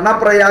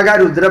കർണപ്രയാഗ,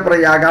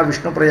 രുദ്രപ്രയാഗ,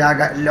 വിഷ്ണുപ്രയാഗ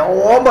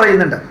എല്ലാം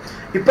പറയുന്നുണ്ട്.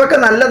 ഇപ്പൊക്കെ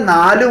നല്ല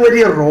 4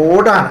 വരി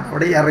റോഡാണ്.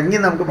 അവിടെ ഇറങ്ങി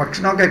നമുക്ക്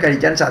ഭക്ഷണമൊക്കെ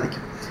കഴിക്കാൻ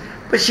സാധിക്കും.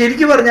 അപ്പം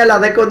ശരിക്കും പറഞ്ഞാൽ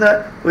അതൊക്കെ ഒന്ന്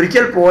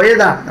ഒരിക്കൽ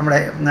പോയതാണ്. നമ്മുടെ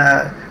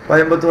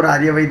കോയമ്പത്തൂർ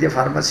ആര്യവൈദ്യ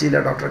ഫാർമസിയിലെ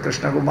ഡോക്ടർ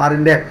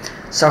കൃഷ്ണകുമാറിൻ്റെ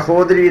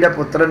സഹോദരിയുടെ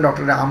പുത്രൻ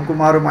ഡോക്ടർ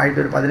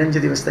രാംകുമാറുമായിട്ടൊരു 15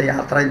 ദിവസത്തെ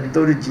യാത്ര.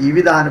 എന്തൊരു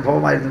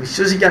ജീവിതാനുഭവമായിരുന്നു,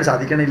 വിശ്വസിക്കാൻ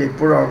സാധിക്കണില്ല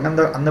ഇപ്പോഴും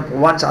അന്ന്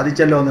പോകാൻ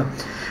സാധിച്ചല്ലോ എന്ന്.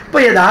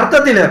 ഇപ്പോൾ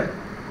യഥാർത്ഥത്തിൽ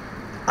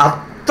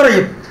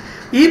അത്രയും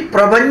ഈ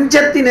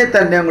പ്രപഞ്ചത്തിനെ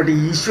തന്നെ അങ്ങോട്ട്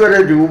ഈശ്വര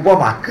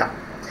രൂപമാക്കുക.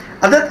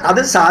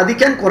 അത്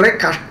സാധിക്കാൻ കുറേ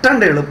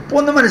കഷ്ടമുണ്ട്,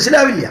 എളുപ്പമൊന്നും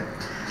മനസ്സിലാവില്ല.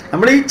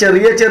 നമ്മൾ ഈ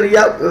ചെറിയ ചെറിയ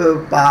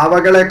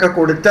പാവകളെയൊക്കെ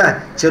കൊടുത്ത്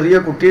ചെറിയ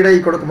കുട്ടിയുടെ കൈ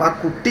കൊടുക്കുമ്പോൾ ആ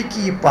കുട്ടിക്ക്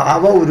ഈ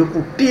പാവ ഒരു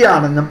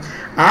കുട്ടിയാണെന്നും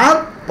ആ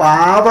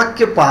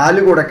പാവയ്ക്ക്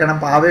പാല് കൊടുക്കണം,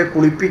 പാവയെ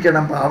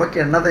കുളിപ്പിക്കണം, പാവയ്ക്ക്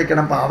എണ്ണ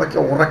തേക്കണം, പാവയ്ക്ക്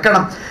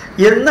ഉറക്കണം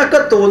എന്നൊക്കെ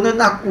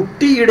തോന്നുന്ന ആ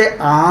കുട്ടിയുടെ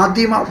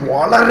ആദിമ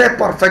വളരെ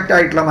പെർഫെക്റ്റ്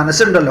ആയിട്ടുള്ള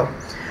മനസ്സുണ്ടല്ലോ,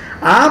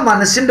 ആ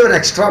മനസ്സിൻ്റെ ഒരു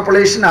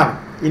എക്സ്ട്രാപ്പുലേഷനാണ്,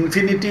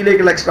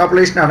 ഇൻഫിനിറ്റിയിലേക്കുള്ള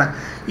എക്സ്ട്രാപ്പുലേഷനാണ്.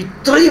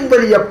 ഇത്രയും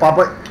വലിയ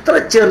ഇത്ര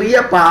ചെറിയ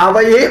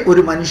പാവയെ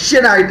ഒരു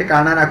മനുഷ്യനായിട്ട്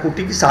കാണാൻ ആ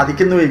കുട്ടിക്ക്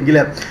സാധിക്കുന്നുവെങ്കിൽ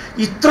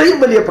ഇത്രയും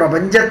വലിയ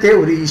പ്രപഞ്ചത്തെ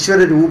ഒരു ഈശ്വര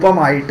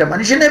രൂപമായിട്ട്,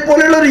 മനുഷ്യനെ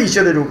പോലെയുള്ള ഒരു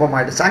ഈശ്വര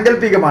രൂപമായിട്ട്,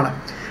 സാങ്കല്പികമാണ്,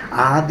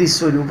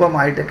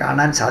 ആദിസ്വരൂപമായിട്ട്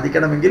കാണാൻ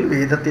സാധിക്കണമെങ്കിൽ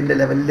വേദത്തിൻ്റെ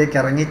ലെവലിലേക്ക്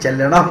ഇറങ്ങി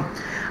ചെല്ലണം.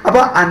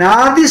 അപ്പോൾ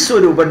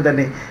അനാദിസ്വരൂപൻ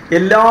തന്നെ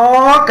എല്ലാ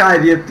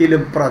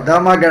കാര്യത്തിലും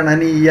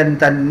പ്രഥമഗണനീയൻ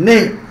തന്നെ.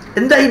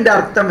 എന്താ ഇതിൻ്റെ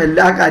അർത്ഥം?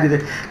 എല്ലാ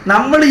കാര്യത്തിലും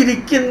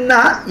നമ്മളിരിക്കുന്ന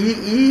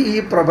ഈ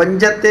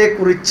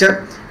പ്രപഞ്ചത്തെക്കുറിച്ച്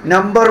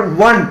നമ്പർ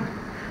 1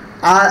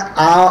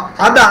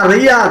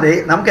 അതറിയാതെ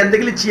നമുക്ക്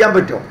എന്തെങ്കിലും ചെയ്യാൻ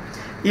പറ്റുമോ?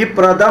 ഈ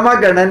പ്രഥമ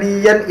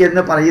ഗണനീയൻ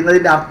എന്ന്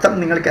പറയുന്നതിൻ്റെ അർത്ഥം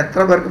നിങ്ങൾക്ക്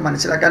എത്ര പേർക്ക്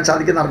മനസ്സിലാക്കാൻ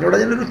സാധിക്കുന്ന അറിഞ്ഞൂടെ?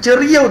 ഞാനൊരു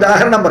ചെറിയ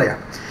ഉദാഹരണം പറയാം.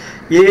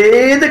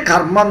 ഏത്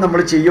കർമ്മം നമ്മൾ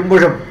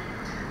ചെയ്യുമ്പോഴും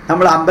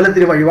നമ്മൾ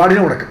അമ്പലത്തിൽ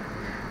വഴിപാടിന് കൊടുക്കും.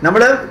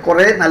 നമ്മൾ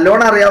കുറേ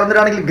നല്ലോണം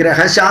അറിയാവുന്നവരാണെങ്കിൽ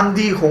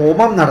ഗ്രഹശാന്തി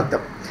ഹോമം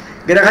നടത്തും.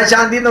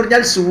 ഗ്രഹശാന്തി എന്ന്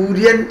പറഞ്ഞാൽ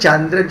സൂര്യൻ,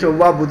 ചന്ദ്രൻ,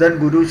 ചൊവ്വ, ബുധൻ,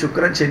 ഗുരു,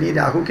 ശുക്രൻ, ശനി,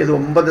 രാഹു, കേതു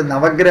 9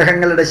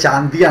 നവഗ്രഹങ്ങളുടെ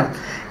ശാന്തിയാണ്.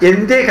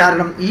 എന്തേ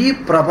കാരണം? ഈ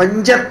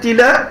പ്രപഞ്ചത്തിൽ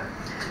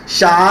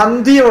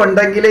ശാന്തി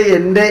ഉണ്ടെങ്കിൽ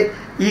എൻ്റെ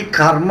ഈ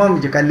കർമ്മം,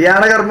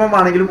 കല്യാണ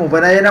കർമ്മമാണെങ്കിലും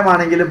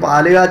ഉപനയനമാണെങ്കിലും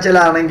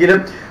പാലുകാച്ചലാണെങ്കിലും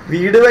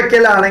വീട്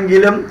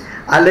വയ്ക്കലാണെങ്കിലും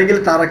അല്ലെങ്കിൽ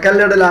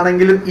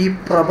തറക്കല്ലിടലാണെങ്കിലും ഈ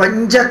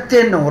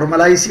പ്രപഞ്ചത്തെ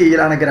നോർമലൈസ്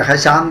ചെയ്യലാണ്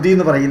ഗ്രഹശാന്തി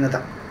എന്ന് പറയുന്നത്.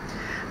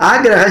 ആ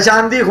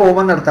ഗ്രഹശാന്തി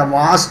ഹോമം നടത്താം,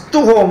 വാസ്തു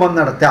ഹോമം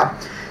നടത്താം,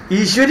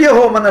 ഈശ്വരീയ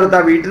ഹോമം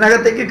നടത്താം,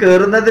 വീട്ടിനകത്തേക്ക്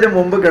കയറുന്നതിന്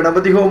മുമ്പ്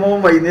ഗണപതി ഹോമവും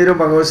വൈകുന്നേരവും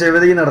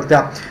ഭഗവത്സേവതയും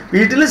നടത്താം,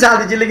 വീട്ടിൽ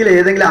സാധിച്ചില്ലെങ്കിൽ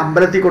ഏതെങ്കിലും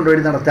അമ്പലത്തിൽ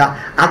കൊണ്ടുപോയി നടത്താം.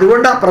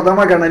 അതുകൊണ്ടാണ് പ്രഥമ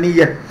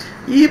ഗണനീയൻ.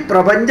 ഈ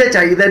പ്രപഞ്ച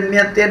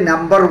ചൈതന്യത്തെ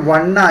നമ്പർ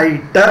 1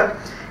 ആയിട്ട്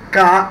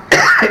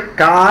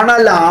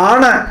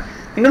കാണലാണ്.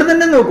 നിങ്ങൾ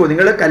തന്നെ നോക്കൂ,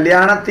 നിങ്ങൾ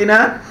കല്യാണത്തിന്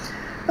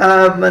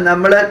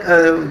നമ്മൾ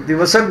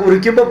ദിവസം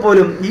കുറിക്കുമ്പോൾ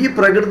പോലും ഈ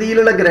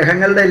പ്രകൃതിയിലുള്ള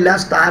ഗ്രഹങ്ങളുടെ എല്ലാം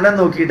സ്ഥാനം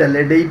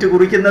നോക്കിയിട്ടല്ലേ ഡേറ്റ്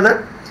കുറിക്കുന്നത്.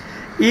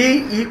 ഈ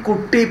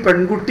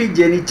പെൺകുട്ടി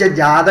ജനിച്ച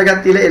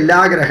ജാതകത്തിലെ എല്ലാ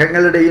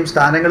ഗ്രഹങ്ങളുടെയും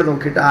സ്ഥാനങ്ങൾ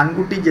നോക്കിയിട്ട്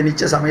ആൺകുട്ടി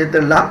ജനിച്ച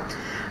സമയത്തുള്ള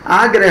ആ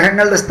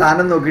ഗ്രഹങ്ങളുടെ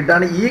സ്ഥാനം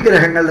നോക്കിയിട്ടാണ് ഈ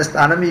ഗ്രഹങ്ങളുടെ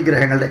സ്ഥാനം. ഈ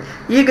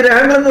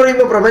ഗ്രഹങ്ങൾ എന്ന്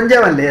പറയുമ്പോൾ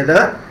പ്രപഞ്ചമല്ലേ അത്?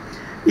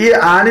 ഈ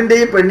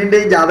ആണിൻ്റെയും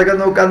പെണ്ണിൻ്റെയും ജാതകം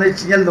നോക്കാന്ന്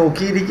വെച്ച് കഴിഞ്ഞാൽ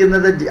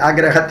നോക്കിയിരിക്കുന്നത് ആ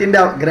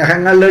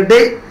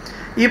ഗ്രഹങ്ങളുടെ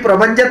ഈ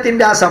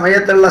പ്രപഞ്ചത്തിൻ്റെ ആ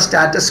സമയത്തുള്ള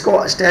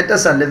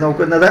സ്റ്റാറ്റസ് അല്ലേ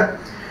നോക്കുന്നത്.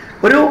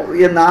 ഒരു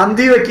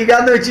നാന്തി വയ്ക്കുക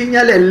എന്ന് വെച്ച്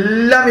കഴിഞ്ഞാൽ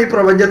എല്ലാം ഈ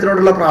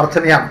പ്രപഞ്ചത്തിനോടുള്ള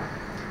പ്രാർത്ഥനയാണ്,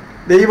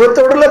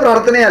 ദൈവത്തോടുള്ള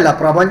പ്രാർത്ഥനയല്ല,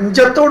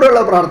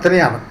 പ്രപഞ്ചത്തോടുള്ള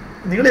പ്രാർത്ഥനയാണ്.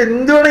 നിങ്ങൾ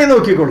എന്ത് വേണമെങ്കിൽ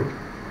നോക്കിക്കോളൂ.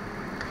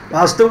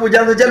 വാസ്തു പൂജ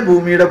എന്ന് വെച്ചാൽ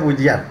ഭൂമിയുടെ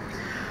പൂജയാണ്.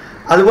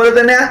 അതുപോലെ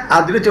തന്നെ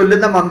അതിന്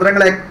ചൊല്ലുന്ന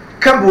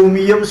മന്ത്രങ്ങളൊക്കെ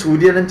ഭൂമിയും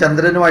സൂര്യനും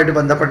ചന്ദ്രനുമായിട്ട്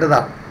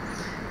ബന്ധപ്പെട്ടതാണ്.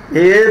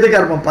 ഏത്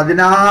കർമ്മം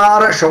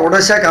 16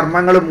 ഷോഡശ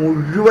കർമ്മങ്ങൾ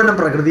മുഴുവനും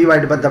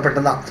പ്രകൃതിയുമായിട്ട്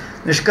ബന്ധപ്പെട്ടതാണ്.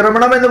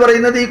 നിഷ്ക്രമണം എന്ന്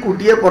പറയുന്നത് ഈ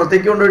കുട്ടിയെ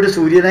പുറത്തേക്ക് കൊണ്ടുപോയിട്ട്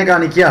സൂര്യനെ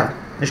കാണിക്കുകയാണ്.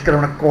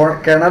 നിഷ്ക്രമണം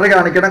കിണർ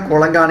കാണിക്കണം,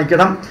 കുളം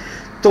കാണിക്കണം,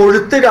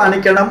 തൊഴുത്ത്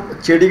കാണിക്കണം,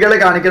 ചെടികൾ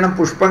കാണിക്കണം,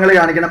 പുഷ്പങ്ങൾ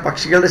കാണിക്കണം,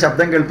 പക്ഷികളുടെ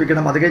ശബ്ദം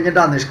കേൾപ്പിക്കണം. അത്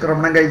കഴിഞ്ഞിട്ട് ആ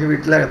നിഷ്ക്രമണം കഴിഞ്ഞ്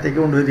വീട്ടിലകത്തേക്ക്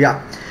കൊണ്ടുവരിക.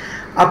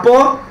 അപ്പോൾ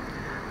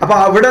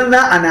അവിടെ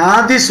നിന്ന്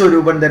അനാദി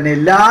സ്വരൂപൻ തന്നെ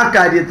എല്ലാ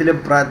കാര്യത്തിലും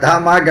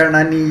പ്രഥമ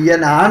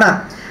ഗണനീയനാണ്.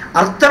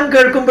 അർത്ഥം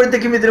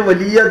കേൾക്കുമ്പോഴത്തേക്കും ഇതിന്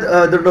വലിയ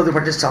ഇതുണ്ടോ,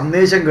 പക്ഷെ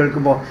സന്ദേശം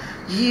കേൾക്കുമ്പോൾ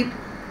ഈ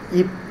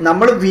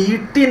നമ്മൾ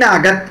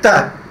വീട്ടിനകത്ത്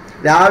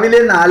രാവിലെ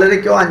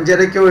 4:30-ോ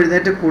 5:30-ക്കോ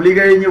എഴുന്നേറ്റ് കുളി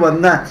കഴിഞ്ഞ്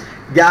വന്ന്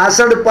ഗ്യാസ്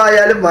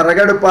അടുപ്പായാലും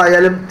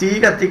വിറകടുപ്പായാലും തീ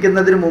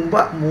കത്തിക്കുന്നതിന് മുമ്പ്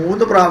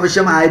 3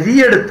 പ്രാവശ്യം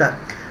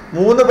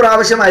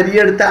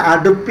അരിയെടുത്ത്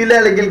അടുപ്പിൽ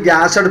അല്ലെങ്കിൽ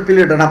ഗ്യാസ് അടുപ്പിൽ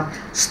ഇടണം.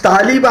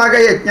 സ്ഥാലിഭാഗ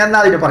യജ്ഞം എന്നാ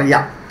അതിന്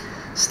പറയാം,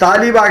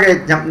 സ്ഥാലിഭാഗ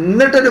യജ്ഞം.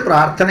 എന്നിട്ടൊരു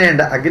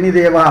പ്രാർത്ഥനയുണ്ട്,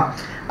 അഗ്നിദേവ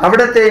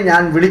അവിടത്തെ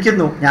ഞാൻ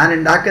വിളിക്കുന്നു, ഞാൻ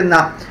ഉണ്ടാക്കുന്ന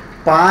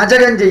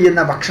പാചകം ചെയ്യുന്ന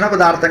ഭക്ഷണ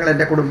പദാർത്ഥങ്ങൾ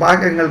എൻ്റെ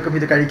കുടുംബാംഗങ്ങൾക്കും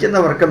ഇത്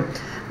കഴിക്കുന്നവർക്കും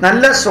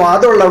നല്ല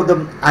സ്വാദുള്ളതും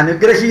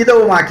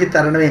അനുഗ്രഹീതവുമാക്കി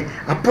തരണമേ.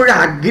 അപ്പോഴും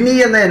അഗ്നി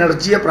എന്ന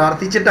എനർജിയെ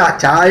പ്രാർത്ഥിച്ചിട്ടാണ്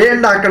ചായ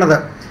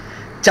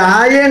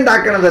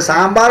ഉണ്ടാക്കണത്,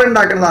 സാമ്പാർ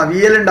ഉണ്ടാക്കുന്നത്,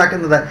 അവിയൽ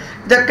ഉണ്ടാക്കുന്നത്.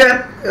 ഇതൊക്കെ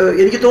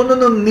എനിക്ക്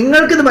തോന്നുന്നു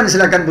നിങ്ങൾക്കിത്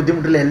മനസ്സിലാക്കാൻ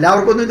ബുദ്ധിമുട്ടില്ല,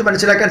 എല്ലാവർക്കും ഒന്നും ഇത്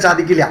മനസ്സിലാക്കാൻ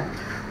സാധിക്കില്ല.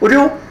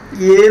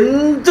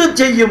 എന്ത്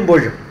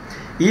ചെയ്യുമ്പോഴും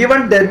ഈവൻ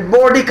ഡെഡ്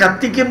ബോഡി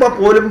കത്തിക്കുമ്പോൾ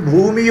പോലും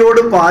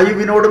ഭൂമിയോടും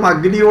വായുവിനോടും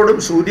അഗ്നിയോടും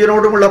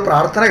സൂര്യനോടുമുള്ള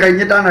പ്രാർത്ഥന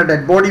കഴിഞ്ഞിട്ടാണ്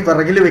ഡെഡ് ബോഡി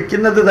വിറകിൽ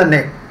വെക്കുന്നത്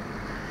തന്നെ.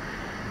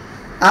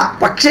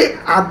 പക്ഷേ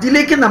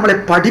അതിലേക്ക് നമ്മളെ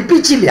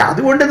പഠിപ്പിച്ചില്ല.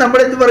 അതുകൊണ്ട് നമ്മൾ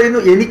എന്ത് പറയുന്നു,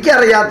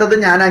 എനിക്കറിയാത്തത്,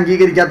 ഞാൻ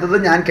അംഗീകരിക്കാത്തത്,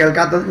 ഞാൻ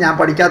കേൾക്കാത്തത്, ഞാൻ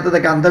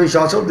പഠിക്കാത്തതൊക്കെ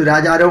അന്ധവിശ്വാസവും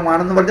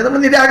ദുരാചാരവുമാണെന്ന് പറഞ്ഞ്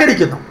നമ്മൾ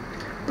നിരാകരിക്കുന്നു.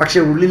 പക്ഷെ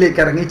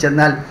ഉള്ളിലേക്ക് ഇറങ്ങി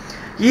ചെന്നാൽ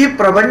ഈ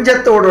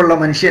പ്രപഞ്ചത്തോടുള്ള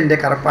മനുഷ്യൻ്റെ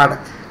കടപ്പാട്,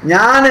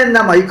 ഞാൻ എന്ന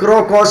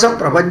മൈക്രോകോസം,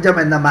 പ്രപഞ്ചം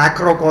എന്ന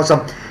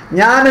മാക്രോകോസം,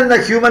 ഞാൻ എന്ന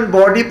ഹ്യൂമൻ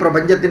ബോഡി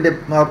പ്രപഞ്ചത്തിൻ്റെ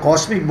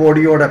കോസ്മിക്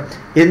ബോഡിയോട്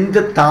എന്ത്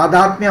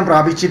താതാത്മ്യം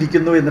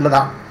പ്രാപിച്ചിരിക്കുന്നു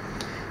എന്നുള്ളതാണ്.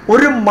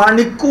 1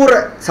 മണിക്കൂർ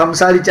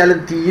സംസാരിച്ചാലും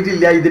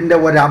തീരില്ല ഇതിൻ്റെ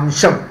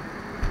ഒരംശം.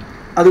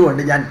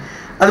 അതുകൊണ്ട് ഞാൻ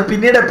അത്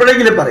പിന്നീട്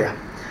എപ്പോഴെങ്കിലും പറയാം.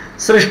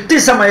 സൃഷ്ടി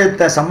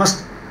സമയത്ത്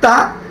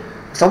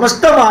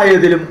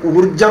സമസ്തമായതിലും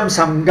ഊർജം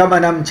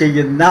സംഗമനം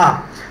ചെയ്യുന്ന,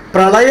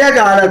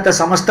 പ്രളയകാലത്തെ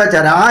സമസ്ത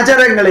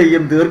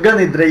ചരാചരങ്ങളെയും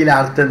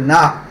ദീർഘനിദ്രയിലാഴ്ത്തുന്ന.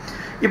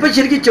 ഇപ്പം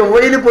ശരിക്കും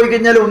ചൊവ്വയിൽ പോയി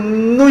കഴിഞ്ഞാൽ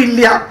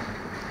ഒന്നുമില്ല,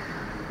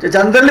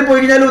 ചന്ദ്രനിൽ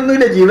പോയി കഴിഞ്ഞാൽ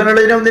ഒന്നുമില്ല,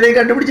 ജീവനുള്ളതിനെ ഒന്നിനെയും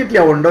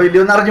കണ്ടുപിടിച്ചിട്ടില്ല, ഉണ്ടോ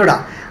ഇല്ലയോ എന്ന് അറിഞ്ഞൂടാ.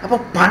 അപ്പോൾ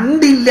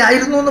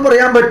പണ്ടില്ലായിരുന്നു എന്ന്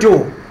പറയാൻ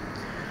പറ്റുമോ?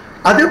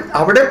 അത്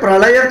അവിടെ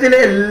പ്രളയത്തിലെ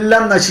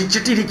എല്ലാം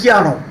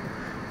നശിച്ചിട്ടിരിക്കുകയാണോ?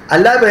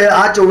 അല്ല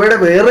ആ ചൊവ്വയുടെ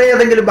വേറെ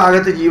ഏതെങ്കിലും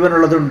ഭാഗത്ത്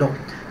ജീവനുള്ളതുണ്ടോ?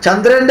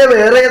 ചന്ദ്രൻ്റെ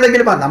വേറെ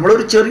ഏതെങ്കിലും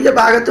നമ്മളൊരു ചെറിയ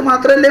ഭാഗത്ത്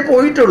മാത്രമല്ലേ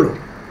പോയിട്ടുള്ളൂ.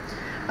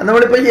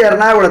 നമ്മളിപ്പോൾ ഈ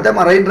എറണാകുളത്തെ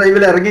മറൈൻ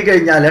ഡ്രൈവിൽ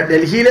ഇറങ്ങിക്കഴിഞ്ഞാൽ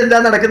ഡൽഹിയിൽ എന്താ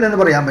നടക്കുന്നതെന്ന്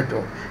പറയാൻ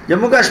പറ്റുമോ?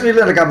 ജമ്മു കാശ്മീരിൽ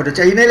നടക്കാൻ പറ്റുമോ?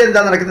 ചൈനയിൽ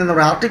എന്താ നടക്കുന്നതെന്ന്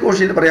പറയാം, ആർട്ടിക്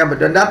ഓഷ്യനിൽ പറയാൻ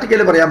പറ്റുമോ?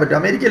 അന്റാർട്ടിക്കയിൽ പറയാൻ പറ്റുമോ?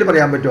 അമേരിക്കയിൽ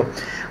പറയാൻ പറ്റുമോ?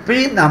 അപ്പോൾ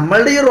ഈ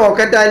നമ്മളുടെ ഈ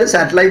റോക്കറ്റ് ആയാലും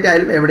സാറ്റലൈറ്റ്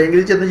ആയാലും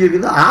എവിടെയെങ്കിലും ചെന്ന്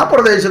ചോദിക്കുന്നു, ആ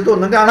പ്രദേശത്ത്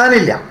ഒന്നും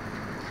കാണാനില്ല,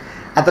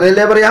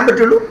 അത്രയല്ലേ പറയാൻ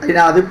പറ്റുള്ളൂ.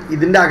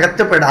 ഇതിൻ്റെ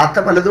അകത്ത് പെടാത്ത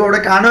പലതും അവിടെ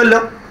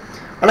കാണുമല്ലോ.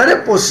 വളരെ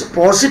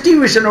പോസിറ്റീവ്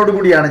വിഷനോട്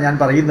കൂടിയാണ് ഞാൻ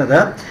പറയുന്നത്.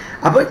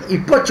 അപ്പോൾ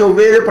ഇപ്പോൾ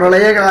ചൊവ്വയിൽ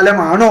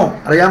പ്രളയകാലമാണോ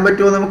അറിയാൻ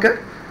പറ്റുമോ നമുക്ക്?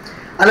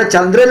 അല്ല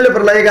ചന്ദ്രനിൽ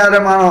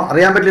പ്രളയകാലമാണോ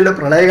അറിയാൻ പറ്റില്ലല്ലോ.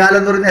 പ്രളയകാലം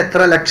എന്ന് പറയുന്നത്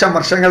എത്ര ലക്ഷം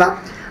വർഷങ്ങളാണ്.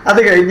 അത്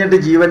കഴിഞ്ഞിട്ട്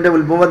ജീവൻ്റെ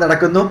ഉത്ഭവം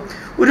നടക്കുന്നു.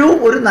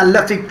 ഒരു നല്ല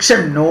ഫിക്ഷൻ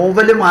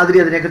നോവല് മാതിരി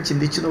അതിനെയൊക്കെ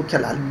ചിന്തിച്ച്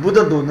നോക്കിയാൽ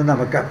അത്ഭുതം തോന്നും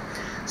നമുക്ക്.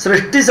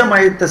 സൃഷ്ടി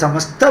സമയത്ത്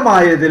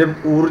സമസ്തമായതിലും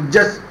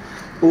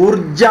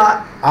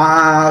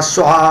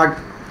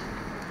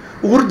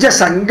ഊർജ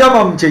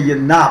സംഗമം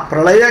ചെയ്യുന്ന,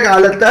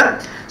 പ്രളയകാലത്ത്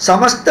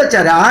സമസ്ത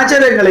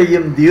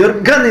ചരാചരങ്ങളെയും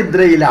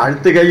ദീർഘനിദ്രയിൽ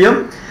ആഴ്ത്തുകയും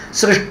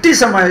സൃഷ്ടി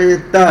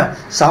സമയത്ത്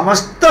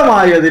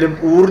സമസ്തമായതിലും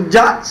ഊർജ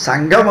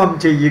സംഗമം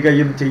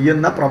ചെയ്യുകയും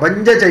ചെയ്യുന്ന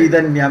പ്രപഞ്ച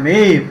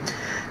ചൈതന്യമേ,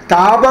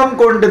 താപം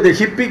കൊണ്ട്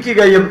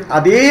ദഹിപ്പിക്കുകയും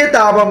അതേ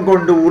താപം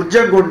കൊണ്ട്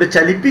ഊർജം കൊണ്ട്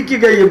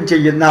ചലിപ്പിക്കുകയും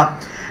ചെയ്യുന്ന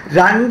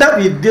രണ്ട്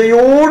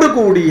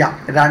വിദ്യയോടുകൂടിയ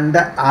രണ്ട്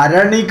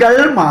അരണികൾ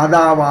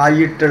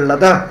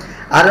മാതാവായിട്ടുള്ളത്.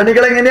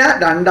 അരണികൾ എങ്ങനെയാ?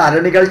 രണ്ട്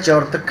അരണികൾ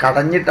ചേർത്ത്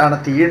കടഞ്ഞിട്ടാണ്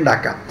തീ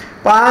ഉണ്ടാക്കുക.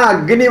 അപ്പോൾ ആ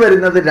അഗ്നി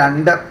വരുന്നത്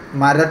രണ്ട്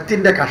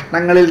മരത്തിൻ്റെ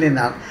കഷ്ണങ്ങളിൽ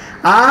നിന്നാണ്.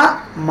 ആ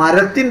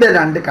മരത്തിൻ്റെ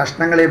രണ്ട്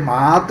കഷ്ണങ്ങളെ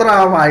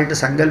മാത്രമായിട്ട്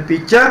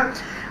സങ്കല്പിച്ച്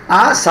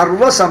ആ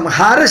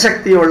സർവസംഹാര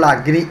ശക്തിയുള്ള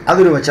അഗ്നി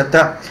അതൊരു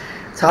വശത്ത്,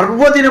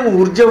 സർവ്വതിനും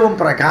ഊർജവും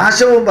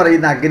പ്രകാശവും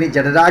പറയുന്ന അഗ്നി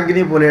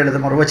ജഡരാഗ്നി പോലെയുള്ളത്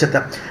മറുവശത്ത്.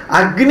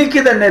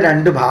 അഗ്നിക്ക് തന്നെ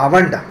രണ്ട്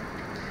ഭാവമുണ്ട്.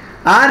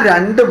 ആ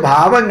രണ്ട്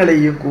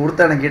ഭാവങ്ങളെയും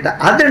കൂർത്തിണക്കിയിട്ട്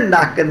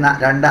അതുണ്ടാക്കുന്ന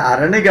രണ്ട്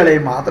അരണികളെ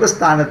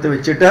മാതൃസ്ഥാനത്ത്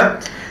വെച്ചിട്ട്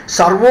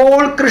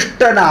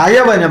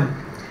സർവോത്കൃഷ്ടനായവനും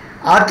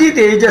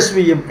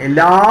അതിതേജസ്വിയും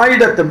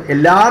എല്ലായിടത്തും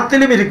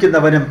എല്ലാത്തിലും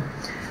ഇരിക്കുന്നവനും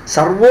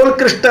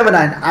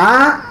സർവോത്കൃഷ്ടവനാൻ ആ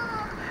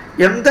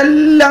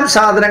എന്തെല്ലാം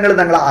സാധനങ്ങൾ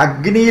ഞങ്ങൾ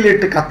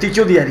അഗ്നിയിലിട്ട്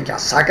കത്തിച്ചു വിചാരിക്കുക.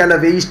 സകല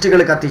വേസ്റ്റുകൾ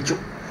കത്തിച്ചു.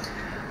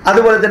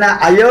 അതുപോലെ തന്നെ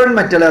അയേൺ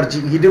മെറ്റലർജി,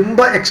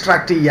 ഇരുമ്പ്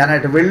എക്സ്ട്രാക്ട്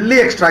ചെയ്യാനായിട്ട്, വെള്ളി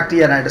എക്സ്ട്രാക്ട്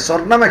ചെയ്യാനായിട്ട്,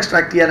 സ്വർണം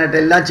എക്സ്ട്രാക്ട് ചെയ്യാനായിട്ട്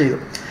എല്ലാം ചെയ്തു.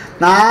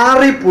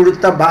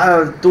 നാറിപ്പുഴുത്ത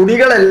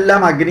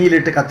തുണികളെല്ലാം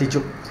അഗ്നിയിലിട്ട് കത്തിച്ചു.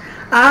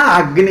 ആ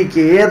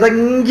അഗ്നിക്ക്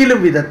ഏതെങ്കിലും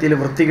വിധത്തിൽ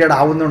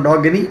വൃത്തികേടാവുന്നുണ്ടോ?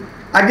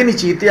 അഗ്നി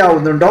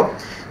ചീത്തയാവുന്നുണ്ടോ?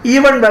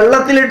 ഈവൻ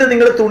വെള്ളത്തിലിട്ട്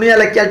നിങ്ങൾ തുണി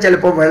അലക്കിയാൽ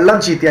ചിലപ്പോൾ വെള്ളം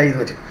ചീത്തയായി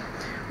വരും,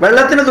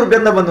 വെള്ളത്തിന്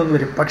ദുർഗന്ധം വന്നെന്ന്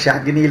വരും, പക്ഷെ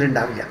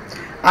അഗ്നിയിലുണ്ടാവില്ല.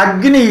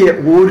 അഗ്നിയെ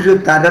ഒരു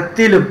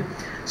തരത്തിലും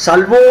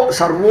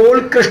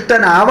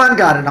സർവോത്കൃഷ്ടനാവാൻ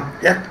കാരണം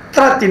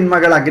എത്ര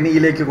തിന്മകൾ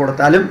അഗ്നിയിലേക്ക്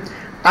കൊടുത്താലും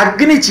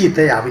അഗ്നി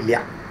ചീത്തയാവില്ല,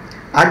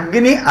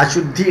 അഗ്നി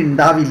അശുദ്ധി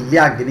ഉണ്ടാവില്ല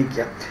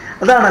അഗ്നിക്ക്.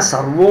 അതാണ്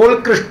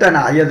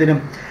സർവോത്കൃഷ്ടനായതിനും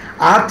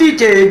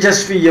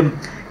അതിതേജസ്വിയും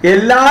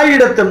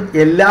എല്ലായിടത്തും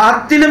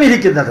എല്ലാത്തിലും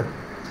ഇരിക്കുന്നതും.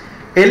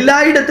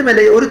 എല്ലായിടത്തും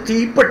അല്ലേ, ഒരു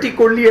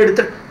തീപ്പെട്ടിക്കൊള്ളി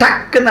എടുത്ത്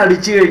ടക്കെന്ന്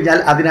അടിച്ചു കഴിഞ്ഞാൽ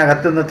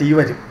അതിനകത്തുനിന്ന് തീ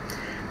വരും.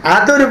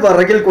 അതൊരു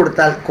വിറകിൽ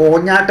കൊടുത്താൽ,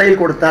 കോഞ്ഞാട്ടയിൽ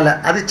കൊടുത്താൽ,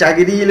 അത്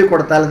ചകിരിയിൽ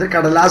കൊടുത്താൽ, അത്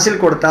കടലാസിൽ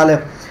കൊടുത്താൽ,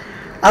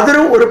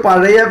 ഒരു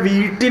പഴയ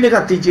വീട്ടിന്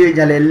കത്തിച്ചു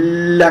കഴിഞ്ഞാൽ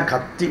എല്ലാം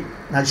കത്തി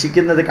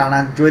നശിക്കുന്നത്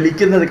കാണാൻ,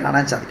 ജ്വലിക്കുന്നത്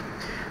കാണാൻ സാധിക്കും.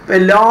 അപ്പം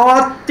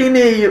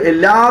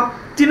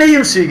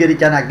എല്ലാത്തിനെയും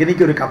സ്വീകരിക്കാൻ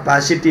അഗ്നിക്കൊരു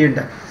കപ്പാസിറ്റി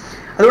ഉണ്ട്.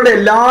 അതുകൊണ്ട്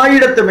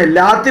എല്ലായിടത്തും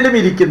എല്ലാത്തിലും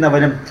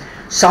ഇരിക്കുന്നവനും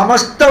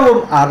സമസ്തവും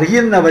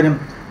അറിയുന്നവനും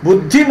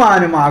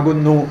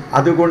ബുദ്ധിമാനുമാകുന്നു.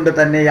 അതുകൊണ്ട്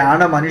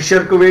തന്നെയാണ്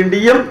മനുഷ്യർക്ക്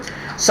വേണ്ടിയും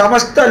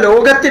സമസ്ത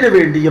ലോകത്തിന്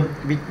വേണ്ടിയും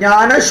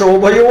വിജ്ഞാന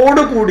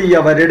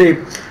ശോഭയോടുകൂടിയവരുടെ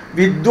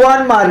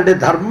വിദ്വാൻമാരുടെ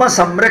ധർമ്മ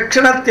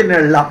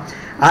സംരക്ഷണത്തിനുള്ള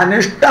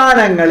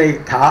അനുഷ്ഠാനങ്ങളെ,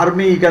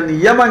 ധാർമ്മിക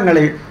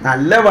നിയമങ്ങളെ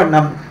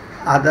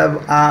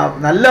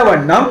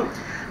നല്ലവണ്ണം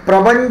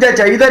പ്രപഞ്ച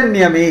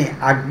ചൈതന്യമേ,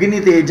 അഗ്നി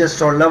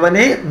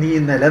തേജസ്സുള്ളവനെ നീ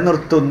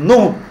നിലനിർത്തുന്നു.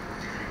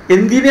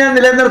 എന്തിനാ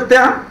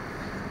നിലനിർത്തുക?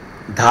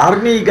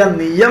 ധാർമ്മിക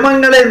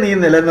നിയമങ്ങളെ നീ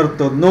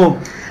നിലനിർത്തുന്നു,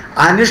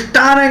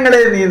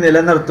 അനുഷ്ഠാനങ്ങളെ നീ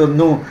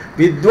നിലനിർത്തുന്നു,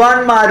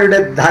 വിദ്വാൻമാരുടെ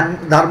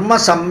ധർമ്മ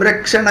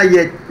സംരക്ഷണ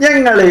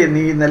യജ്ഞങ്ങളെ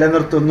നീ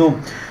നിലനിർത്തുന്നു,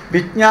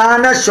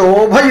 വിജ്ഞാന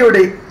ശോഭയെ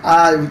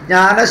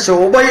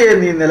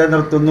നീ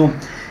നിലനിർത്തുന്നു.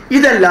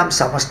 ഇതെല്ലാം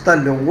സമസ്ത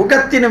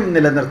ലോകത്തിനും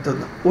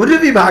നിലനിർത്തുന്നു. ഒരു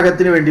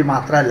വിഭാഗത്തിന് വേണ്ടി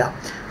മാത്രമല്ല,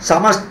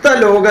 സമസ്ത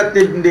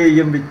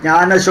ലോകത്തിൻ്റെയും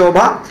വിജ്ഞാനശോഭ,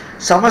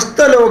 സമസ്ത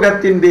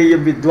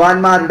ലോകത്തിൻ്റെയും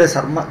വിദ്വാൻമാരുടെ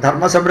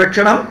ധർമ്മ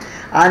സംരക്ഷണം,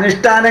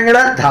 അനുഷ്ഠാനങ്ങൾ,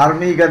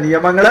 ധാർമ്മിക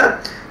നിയമങ്ങൾ,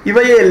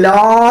 ഇവയെ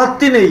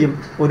എല്ലാത്തിനെയും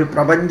ഒരു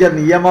പ്രപഞ്ച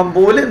നിയമം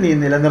പോലെ നീ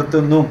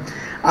നിലനിർത്തുന്നു.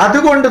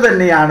 അതുകൊണ്ട്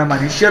തന്നെയാണ്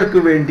മനുഷ്യർക്ക്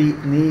വേണ്ടി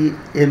നീ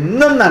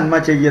എന്നും നന്മ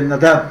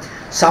ചെയ്യുന്നത്.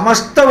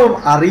 സമസ്തവും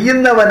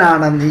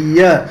അറിയുന്നവനാണ് നീ,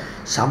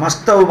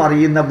 സമസ്തവും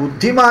അറിയുന്ന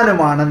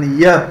ബുദ്ധിമാനുമാണ്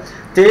നീയ്,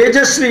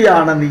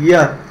 തേജസ്വിയാണ്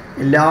നീയ്,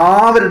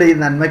 എല്ലാവരുടെയും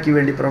നന്മയ്ക്ക്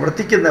വേണ്ടി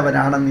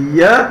പ്രവർത്തിക്കുന്നവനാണ്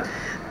നീയ്.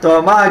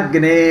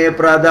 ത്വമഗ്നേ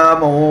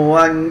പ്രഥമോ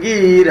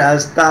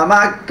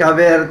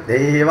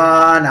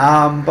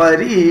അംഗീരസ്തമക്കവിർദേവാനാം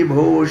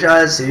പരിഭൂഷസിവ്രതം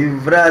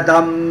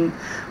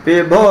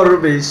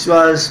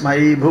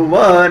വിഭുർവിശ്വസ്മൈ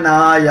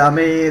ഭുവനായ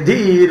മേ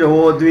ധീരോ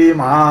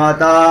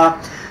ദ്വിമാതാ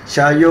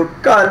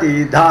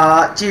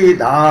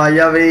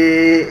ശയുക്കതിധാചിതായവേ.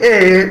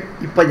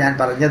 ഇപ്പം ഞാൻ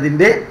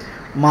പറഞ്ഞതിൻ്റെ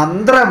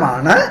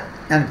മന്ത്രമാണ്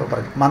ഞാനിപ്പോൾ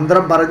പറഞ്ഞു.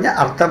 മന്ത്രം പറഞ്ഞ്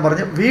അർത്ഥം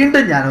പറഞ്ഞ്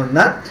വീണ്ടും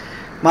ഞാനൊന്ന്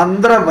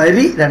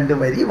മന്ത്രവരി 2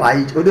 വരി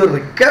വായിച്ചു, ഒരു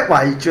റിക്ക്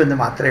വായിച്ചു എന്ന്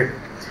മാത്രമേ ഉള്ളൂ.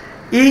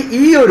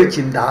 ഈ ഒരു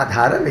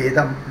ചിന്താധാര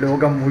വേദം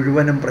ലോകം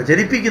മുഴുവനും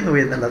പ്രചരിപ്പിക്കുന്നു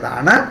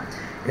എന്നുള്ളതാണ്.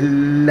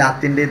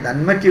 എല്ലാത്തിൻ്റെയും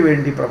നന്മയ്ക്ക്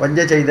വേണ്ടി പ്രപഞ്ച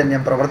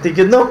ചൈതന്യം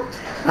പ്രവർത്തിക്കുന്നു.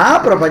 ആ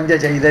പ്രപഞ്ച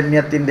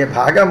ചൈതന്യത്തിൻ്റെ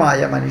ഭാഗമായ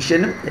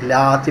മനുഷ്യനും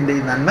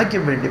എല്ലാത്തിൻ്റെയും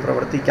നന്മയ്ക്കും വേണ്ടി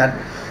പ്രവർത്തിക്കാൻ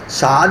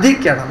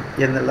സാധിക്കണം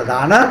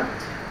എന്നുള്ളതാണ്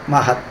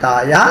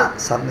മഹത്തായ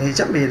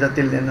സന്ദേശം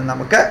വേദത്തിൽ നിന്ന്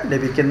നമുക്ക്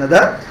ലഭിക്കുന്നത്.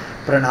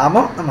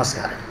 പ്രണാമം,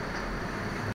 നമസ്കാരം.